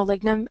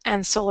thermolignum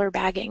and solar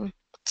bagging.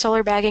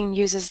 Solar bagging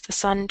uses the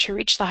sun to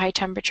reach the high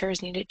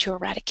temperatures needed to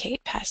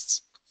eradicate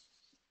pests.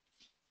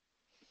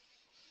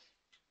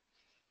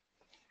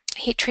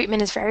 Heat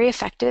treatment is very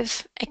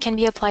effective. It can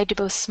be applied to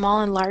both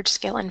small and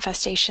large-scale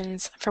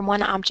infestations from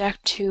one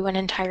object to an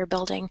entire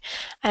building.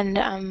 And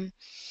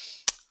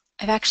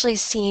I've actually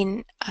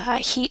seen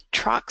heat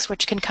trucks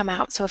which can come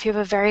out. So if you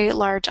have a very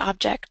large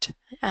object,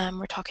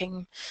 we're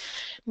talking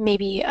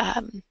maybe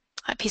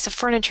a piece of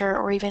furniture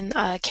or even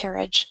a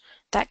carriage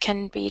that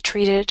can be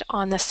treated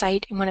on the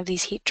site in one of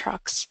these heat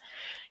trucks.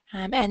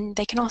 And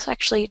they can also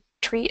actually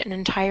treat an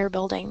entire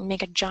building,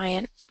 make a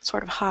giant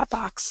sort of hot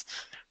box.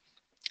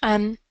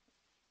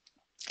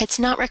 It's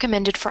not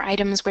recommended for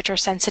items which are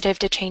sensitive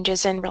to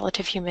changes in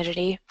relative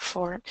humidity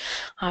for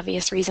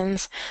obvious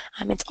reasons.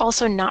 It's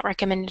also not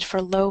recommended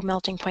for low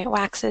melting point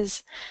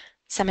waxes,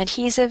 some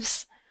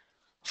adhesives,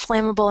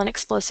 flammable and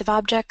explosive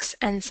objects,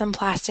 and some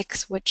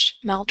plastics which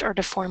melt or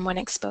deform when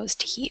exposed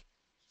to heat.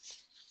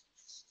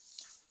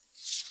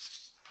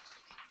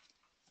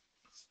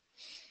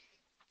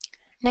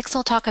 Next,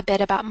 I'll talk a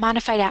bit about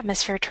modified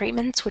atmosphere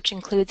treatments, which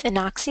includes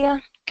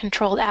anoxia,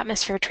 controlled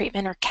atmosphere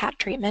treatment or CAT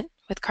treatment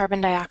with carbon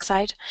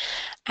dioxide,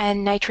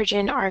 and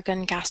nitrogen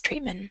argon gas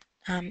treatment.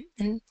 And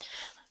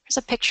there's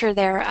a picture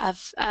there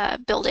of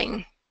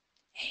building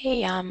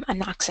a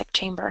anoxic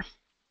chamber.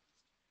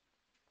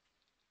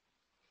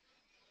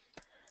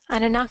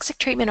 An anoxic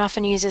treatment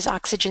often uses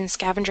oxygen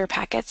scavenger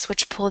packets,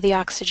 which pull the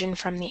oxygen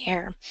from the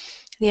air.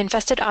 The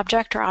infested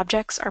object or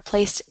objects are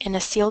placed in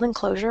a sealed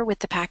enclosure with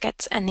the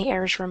packets and the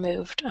air is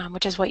removed,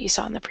 which is what you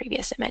saw in the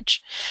previous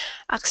image.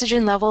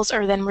 Oxygen levels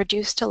are then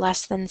reduced to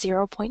less than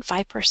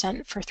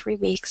 0.5% for 3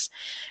 weeks,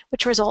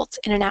 which results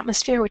in an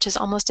atmosphere which is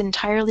almost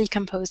entirely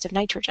composed of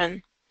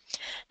nitrogen.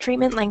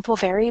 Treatment length will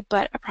vary,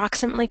 but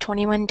approximately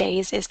 21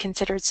 days is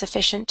considered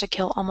sufficient to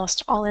kill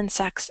almost all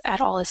insects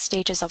at all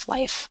stages of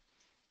life.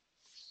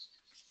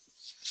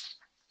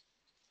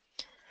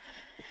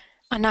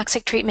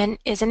 Anoxic treatment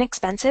is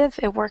inexpensive.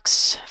 It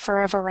works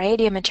for a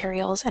variety of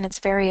materials and it's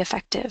very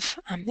effective.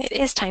 It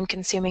is time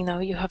consuming though.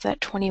 You have that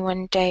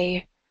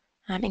 21-day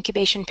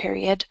incubation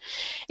period.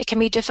 It can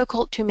be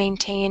difficult to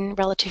maintain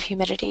relative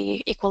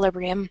humidity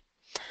equilibrium.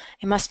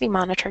 It must be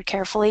monitored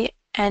carefully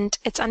and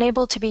it's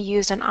unable to be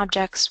used on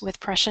objects with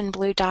Prussian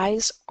blue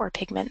dyes or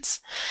pigments.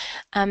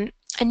 And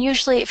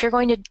usually if you're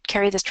going to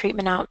carry this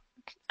treatment out,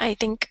 I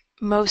think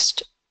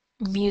most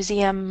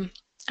museum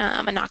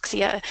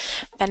anoxia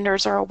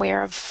vendors are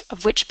aware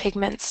of which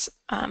pigments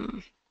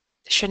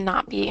should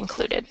not be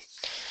included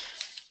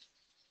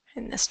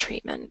in this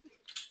treatment.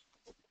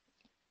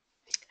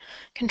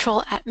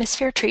 Control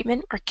atmosphere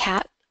treatment, or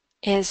CAT,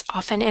 is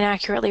often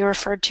inaccurately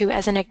referred to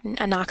as an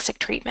anoxic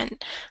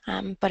treatment,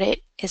 but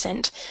it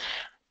isn't.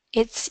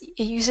 It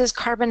uses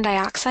carbon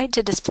dioxide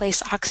to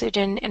displace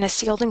oxygen in a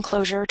sealed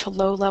enclosure to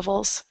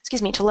levels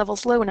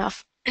low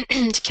enough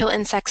to kill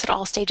insects at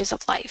all stages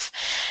of life.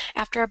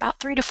 After about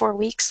 3 to 4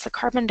 weeks, the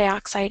carbon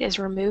dioxide is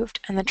removed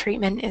and the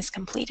treatment is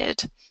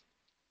completed.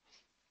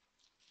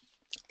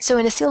 So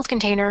in a sealed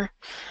container,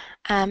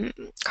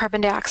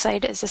 carbon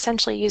dioxide is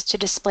essentially used to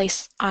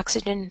displace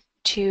oxygen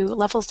to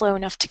levels low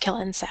enough to kill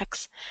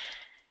insects.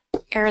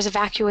 Air is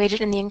evacuated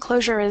and the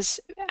enclosure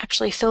is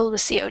actually filled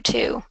with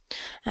CO2.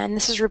 And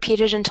this is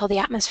repeated until the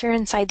atmosphere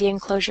inside the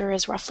enclosure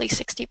is roughly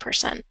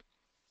 60%.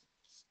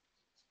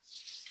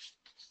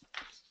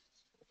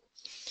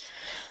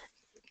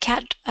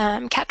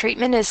 CAT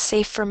treatment is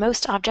safe for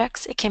most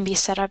objects. It can be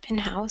set up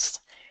in-house.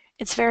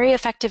 It's very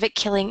effective at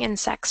killing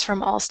insects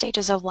from all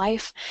stages of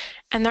life,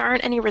 and there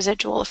aren't any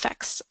residual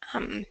effects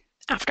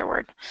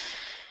afterward.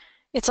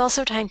 It's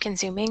also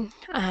time-consuming,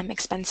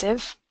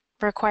 expensive,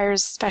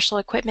 requires special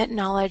equipment,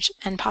 knowledge,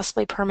 and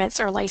possibly permits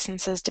or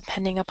licenses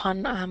depending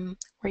upon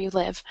where you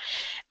live,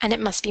 and it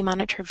must be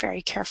monitored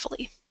very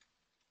carefully.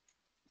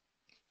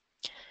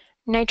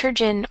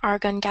 Nitrogen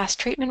argon gas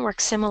treatment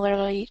works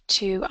similarly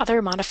to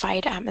other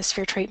modified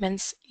atmosphere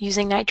treatments,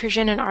 using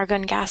nitrogen and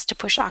argon gas to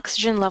push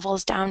oxygen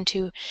levels down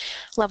to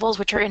levels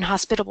which are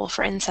inhospitable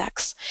for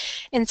insects.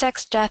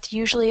 Insects' death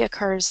usually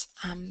occurs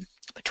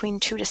between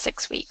 2 to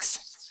 6 weeks.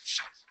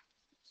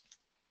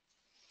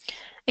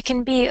 It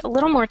can be a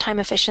little more time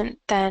efficient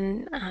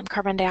than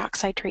carbon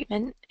dioxide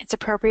treatment. It's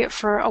appropriate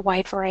for a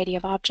wide variety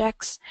of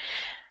objects.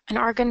 And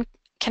argon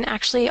can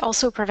actually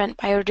also prevent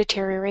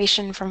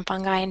biodeterioration from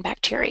fungi and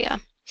bacteria.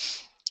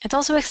 It's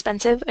also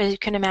expensive, as you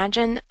can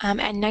imagine,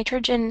 and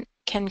nitrogen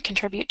can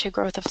contribute to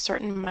growth of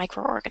certain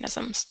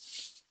microorganisms.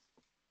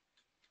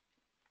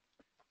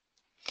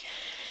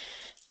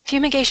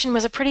 Fumigation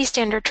was a pretty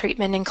standard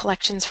treatment in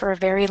collections for a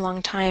very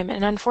long time,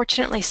 and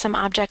unfortunately some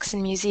objects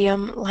in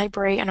museum,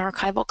 library, and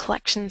archival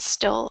collections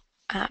still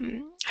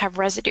have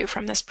residue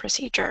from this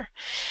procedure.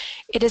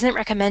 It isn't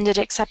recommended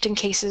except in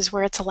cases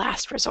where it's a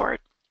last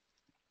resort.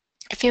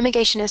 If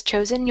fumigation is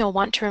chosen, you'll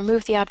want to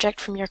remove the object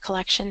from your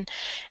collection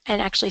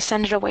and actually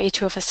send it away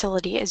to a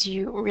facility, as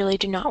you really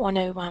do not want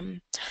to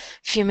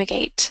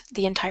fumigate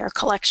the entire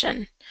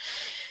collection.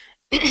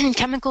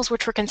 Chemicals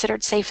which were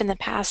considered safe in the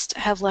past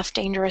have left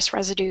dangerous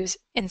residues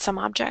in some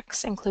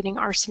objects, including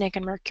arsenic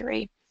and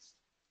mercury.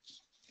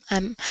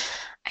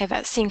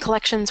 I've seen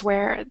collections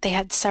where they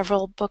had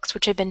several books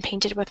which had been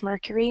painted with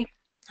mercury,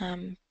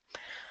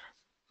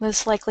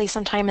 most likely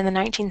sometime in the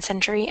 19th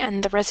century,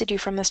 and the residue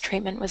from this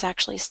treatment was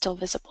actually still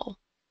visible.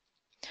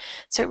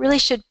 So it really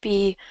should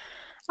be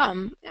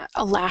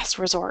a last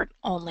resort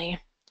only.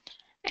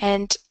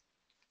 And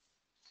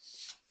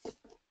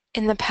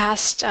in the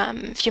past,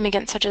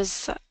 fumigants such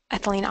as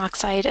ethylene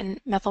oxide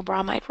and methyl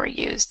bromide were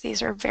used.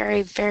 These are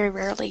very, very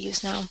rarely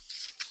used now.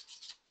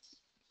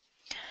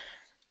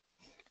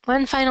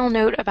 One final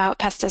note about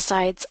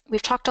pesticides.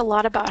 We've talked a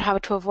lot about how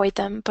to avoid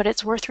them, but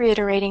it's worth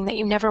reiterating that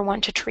you never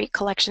want to treat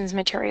collections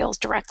materials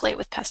directly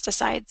with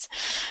pesticides.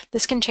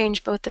 This can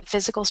change both the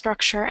physical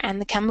structure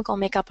and the chemical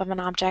makeup of an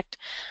object,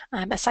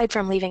 aside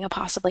from leaving a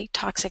possibly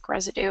toxic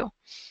residue.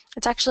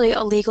 It's actually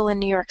illegal in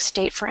New York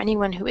State for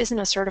anyone who isn't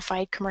a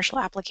certified commercial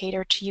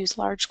applicator to use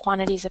large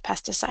quantities of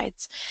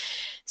pesticides.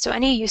 So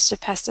any use of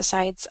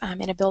pesticides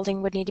in a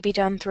building would need to be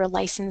done through a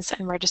licensed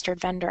and registered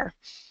vendor.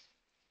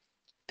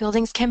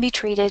 Buildings can be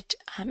treated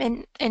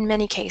in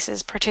many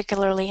cases,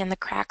 particularly in the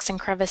cracks and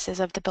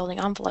crevices of the building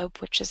envelope,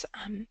 which is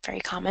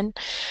very common,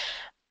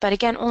 but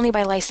again, only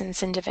by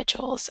licensed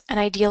individuals. And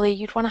ideally,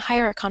 you'd want to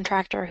hire a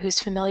contractor who's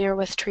familiar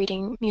with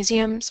treating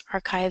museums,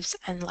 archives,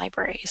 and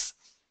libraries.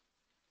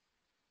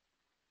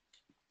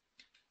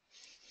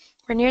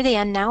 We're near the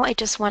end now. I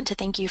just want to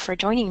thank you for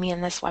joining me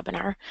in this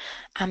webinar.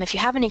 If you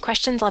have any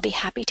questions, I'll be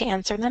happy to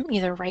answer them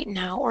either right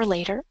now or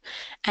later.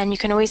 And you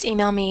can always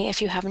email me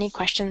if you have any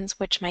questions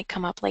which might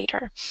come up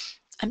later.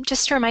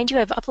 Just to remind you,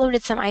 I've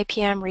uploaded some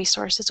IPM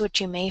resources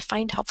which you may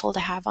find helpful to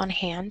have on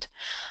hand.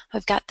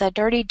 I've got the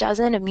Dirty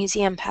Dozen of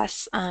Museum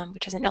Pests,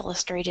 which is an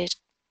illustrated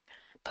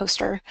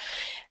poster,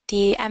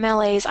 the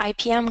MLA's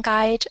IPM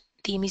guide,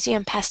 the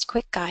Museum Pest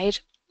Quick Guide,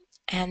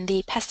 and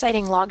the Pest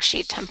Sighting Log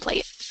Sheet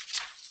template.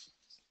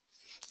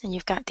 And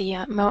you've got the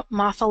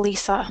Martha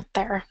Lisa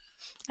there.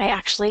 I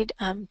actually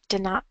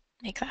did not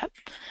make that.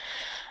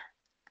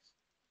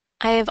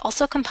 I have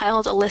also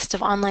compiled a list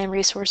of online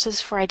resources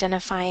for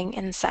identifying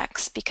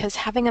insects because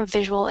having a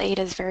visual aid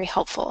is very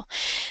helpful.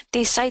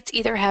 These sites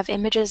either have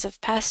images of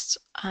pests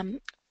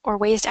or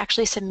ways to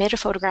actually submit a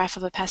photograph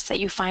of a pest that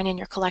you find in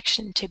your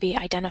collection to be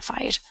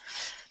identified.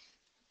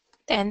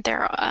 And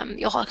there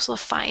you'll also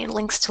find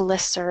links to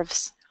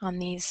listservs on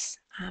these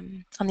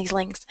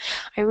links.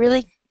 I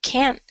really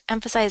can't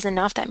emphasize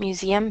enough that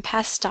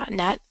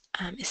museumpest.net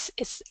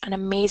is an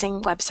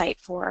amazing website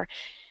for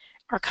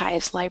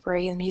archives,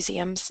 libraries, and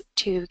museums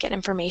to get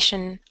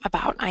information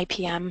about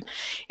IPM.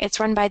 It's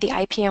run by the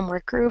IPM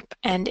work group,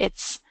 and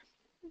it's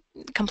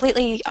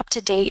completely up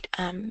to date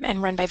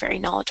and run by very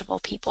knowledgeable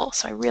people.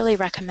 So I really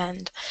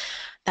recommend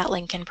that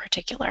link in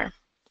particular.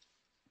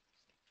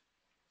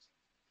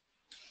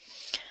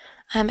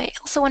 I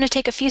also want to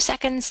take a few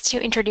seconds to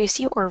introduce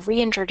you or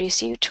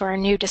reintroduce you to our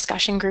new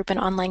discussion group and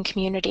online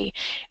community.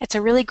 It's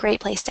a really great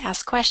place to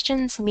ask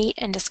questions, meet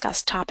and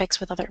discuss topics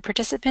with other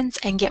participants,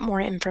 and get more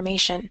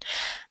information.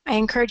 I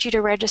encourage you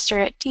to register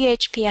at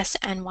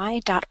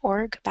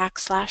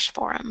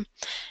dhpsny.org/forum.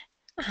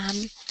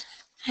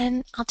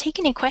 And I'll take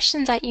any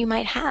questions that you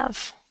might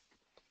have.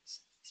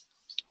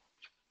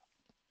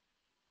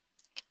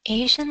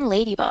 Asian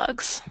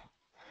ladybugs.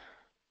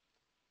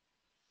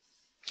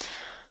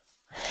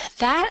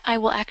 That I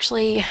will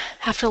actually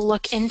have to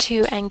look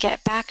into and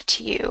get back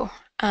to you.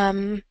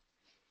 I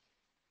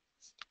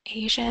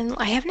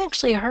haven't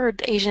actually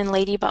heard Asian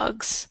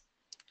ladybugs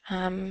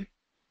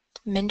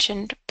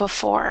mentioned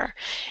before.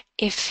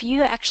 If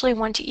you actually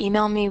want to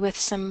email me with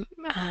some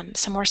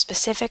more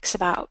specifics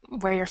about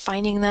where you're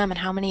finding them and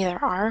how many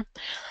there are,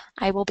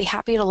 I will be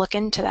happy to look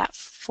into that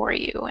for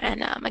you. And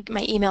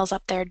my email's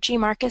up there,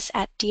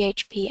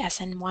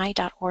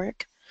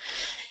 gmarcus@dhpsny.org.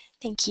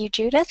 Thank you,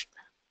 Judith.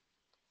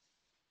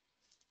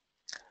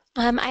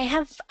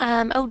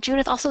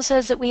 Judith also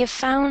says that we have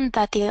found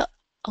that the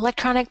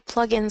electronic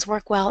plugins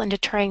work well in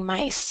deterring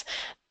mice.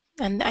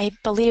 And I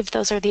believe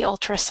those are the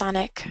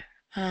ultrasonic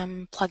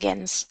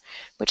plugins,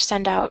 which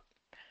send out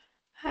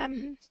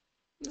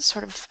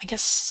sort of, I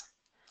guess,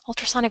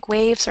 ultrasonic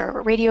waves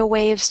or radio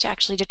waves to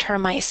actually deter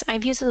mice.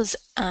 I've used those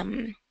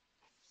in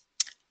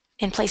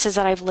places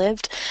that I've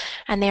lived,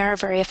 and they are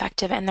very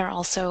effective, and they're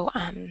also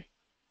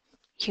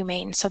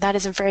humane. So that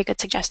is a very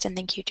good suggestion.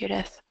 Thank you,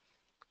 Judith.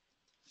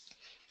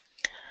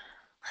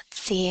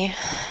 Let's see.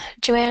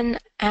 Joanne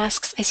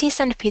asks, I see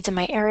centipedes in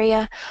my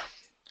area.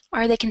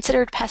 Are they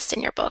considered pests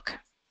in your book?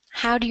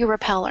 How do you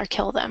repel or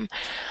kill them?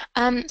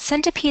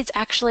 Centipedes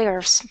actually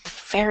are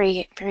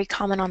very, very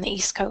common on the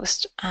East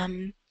Coast.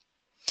 I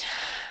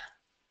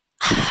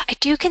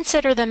do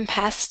consider them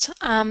pests.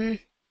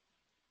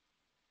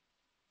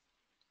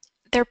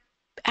 They're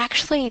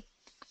actually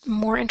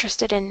more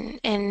interested in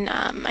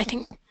I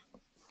think,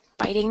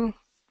 biting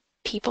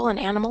people and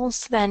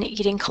animals than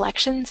eating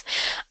collections.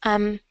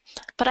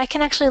 But I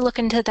can actually look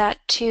into that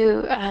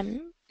too,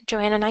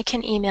 Joanne, and I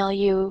can email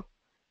you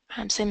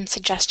some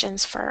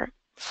suggestions for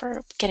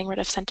getting rid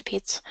of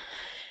centipedes.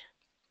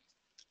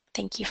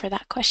 Thank you for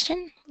that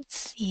question.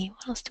 Let's see,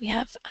 what else do we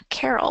have?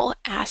 Carol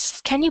asks,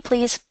 can you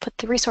please put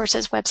the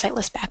resources website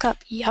list back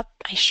up? Yep,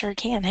 I sure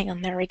can. Hang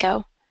on, there we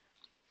go.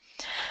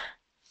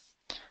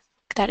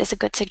 That is a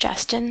good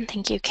suggestion.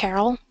 Thank you,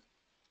 Carol.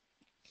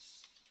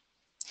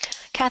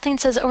 Kathleen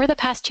says, over the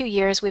past 2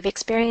 years, we've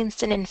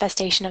experienced an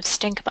infestation of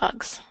stink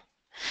bugs.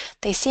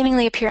 They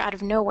seemingly appear out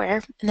of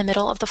nowhere, in the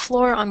middle of the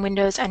floor, on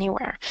windows,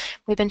 anywhere.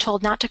 We've been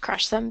told not to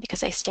crush them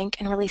because they stink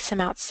and release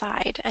them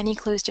outside. Any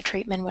clues to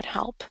treatment would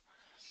help.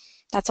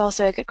 That's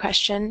also a good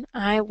question.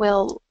 I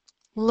will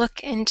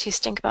look into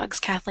stink bugs,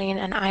 Kathleen,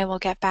 and I will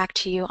get back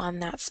to you on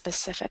that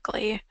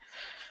specifically.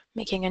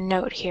 Making a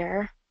note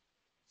here.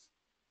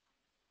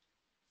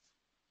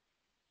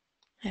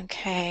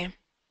 Okay.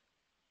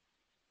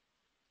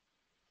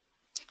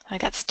 I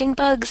got stink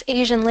bugs,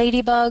 Asian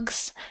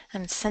ladybugs,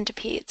 and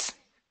centipedes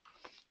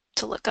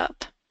to look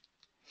up.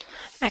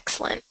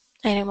 Excellent.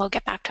 And we'll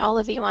get back to all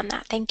of you on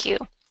that. Thank you.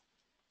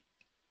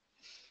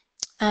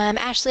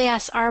 Ashley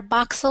asks, are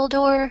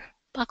boxelder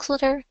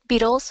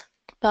beetles,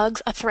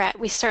 bugs, a threat?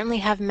 We certainly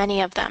have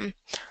many of them.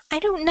 I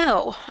don't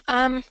know.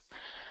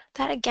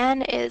 That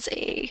again is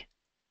a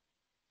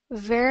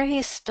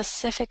very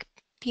specific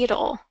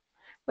beetle,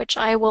 which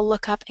I will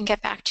look up and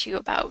get back to you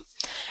about.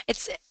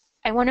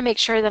 I want to make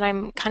sure that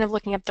I'm kind of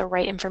looking up the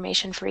right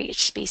information for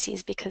each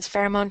species because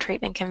pheromone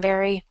treatment can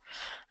vary.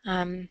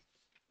 And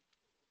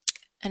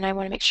I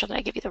want to make sure that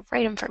I give you the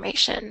right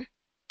information.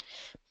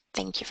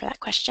 Thank you for that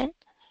question.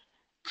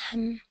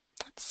 Let's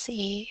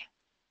see.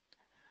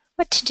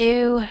 What to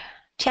do?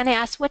 Tiana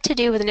asks, what to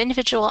do with an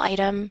individual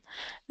item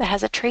that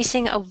has a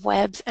tracing of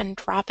webs and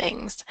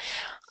droppings?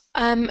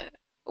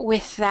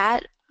 With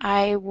that,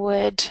 I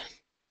would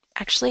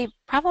actually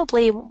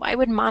I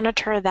would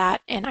monitor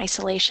that in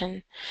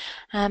isolation.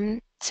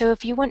 So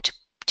if you want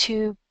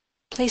to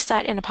place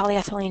that in a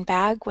polyethylene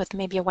bag with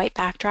maybe a white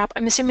backdrop,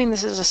 I'm assuming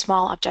this is a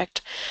small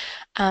object,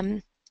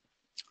 and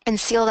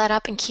seal that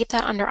up and keep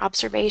that under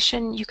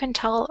observation, you can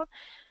tell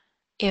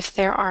if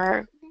there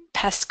are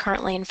pests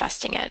currently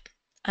infesting it.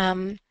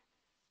 Of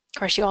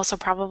course, you also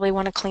probably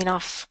want to clean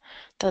off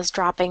those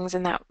droppings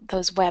and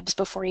those webs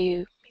before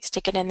you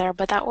stick it in there,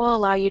 but that will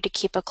allow you to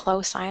keep a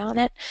close eye on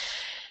it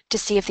to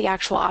see if the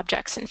actual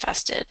object's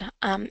infested.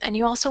 And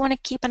you also want to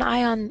keep an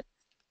eye on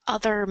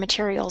other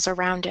materials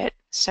around it.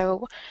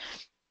 So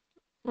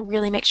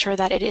really make sure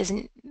that it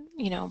isn't,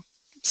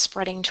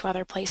 spreading to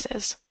other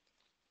places.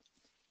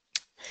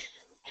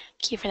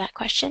 Thank you for that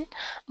question.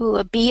 Ooh,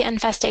 a bee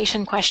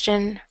infestation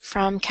question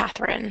from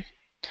Catherine.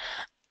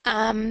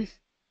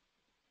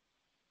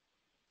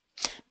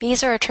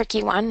 Bees are a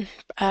tricky one,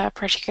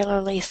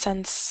 particularly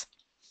since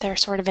they're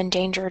sort of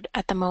endangered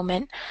at the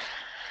moment.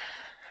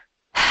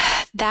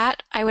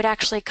 That I would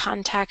actually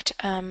contact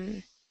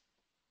a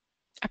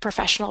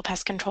professional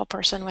pest control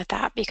person with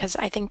that because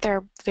I think there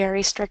are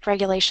very strict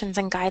regulations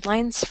and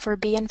guidelines for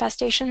bee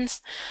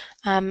infestations.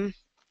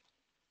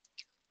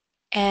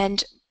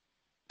 And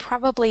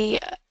probably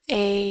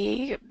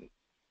a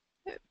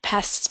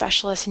pest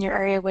specialist in your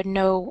area would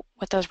know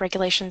what those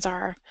regulations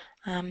are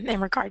in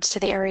regards to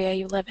the area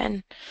you live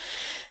in.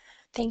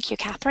 Thank you,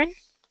 Catherine.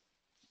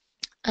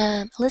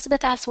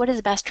 Elizabeth asks, what is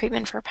the best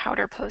treatment for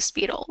powder post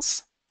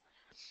beetles?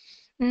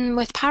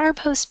 With powder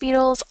post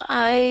beetles,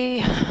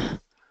 I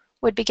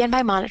would begin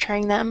by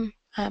monitoring them,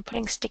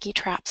 putting sticky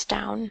traps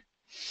down.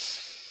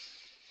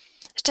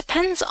 It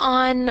depends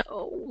on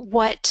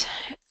what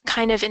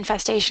kind of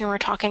infestation we're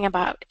talking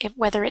about,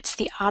 whether it's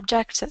the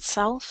object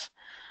itself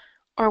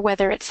or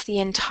whether it's the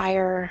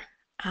entire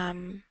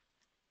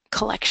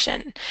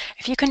collection.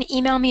 If you can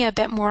email me a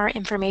bit more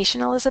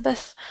information,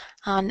 Elizabeth,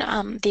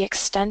 on the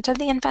extent of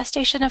the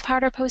infestation of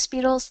powder post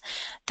beetles,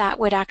 that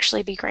would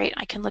actually be great.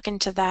 I can look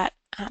into that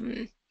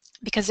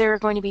because there are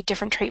going to be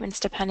different treatments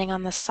depending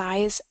on the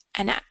size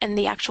and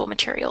the actual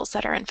materials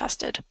that are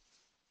infested.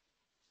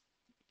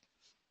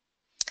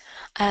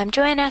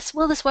 Joanne asks,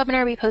 will this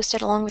webinar be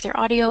posted along with your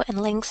audio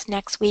and links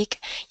next week?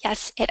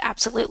 Yes, it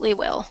absolutely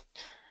will.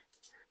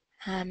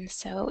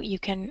 So you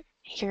can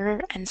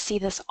hear and see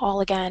this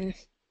all again.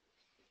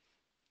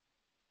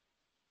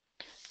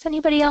 Does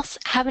anybody else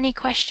have any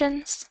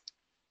questions?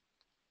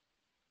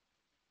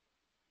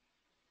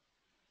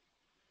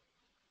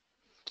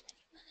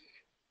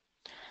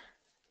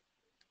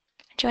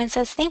 Joanne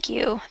says, thank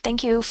you.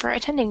 Thank you for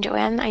attending,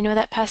 Joanne. I know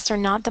that pests are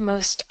not the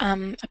most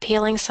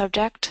appealing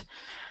subject.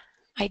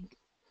 I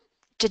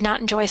did not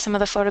enjoy some of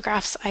the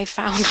photographs I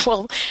found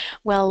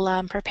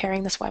while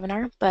preparing this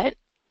webinar, but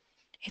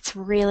it's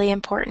really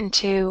important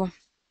to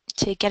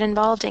get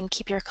involved and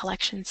keep your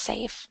collection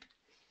safe.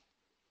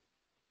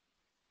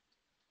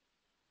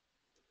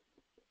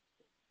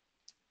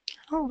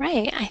 All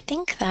right, I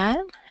think that.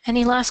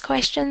 Any last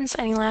questions?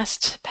 Any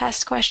last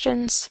pest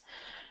questions?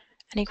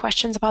 Any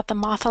questions about the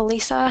moth,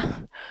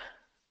 Lisa?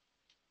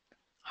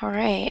 All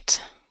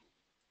right.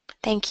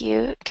 Thank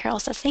you. Carol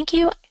says thank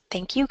you.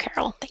 Thank you,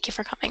 Carol. Thank you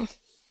for coming.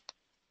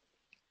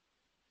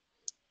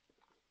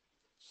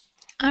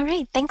 All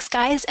right, thanks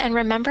guys. And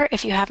remember,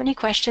 if you have any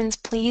questions,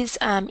 please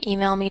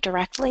email me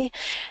directly.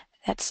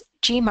 That's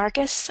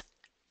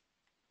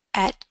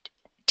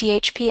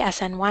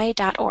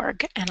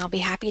gmarcus@dhpsny.org, and I'll be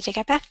happy to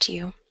get back to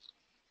you.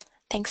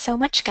 Thanks so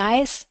much,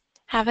 guys.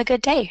 Have a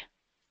good day.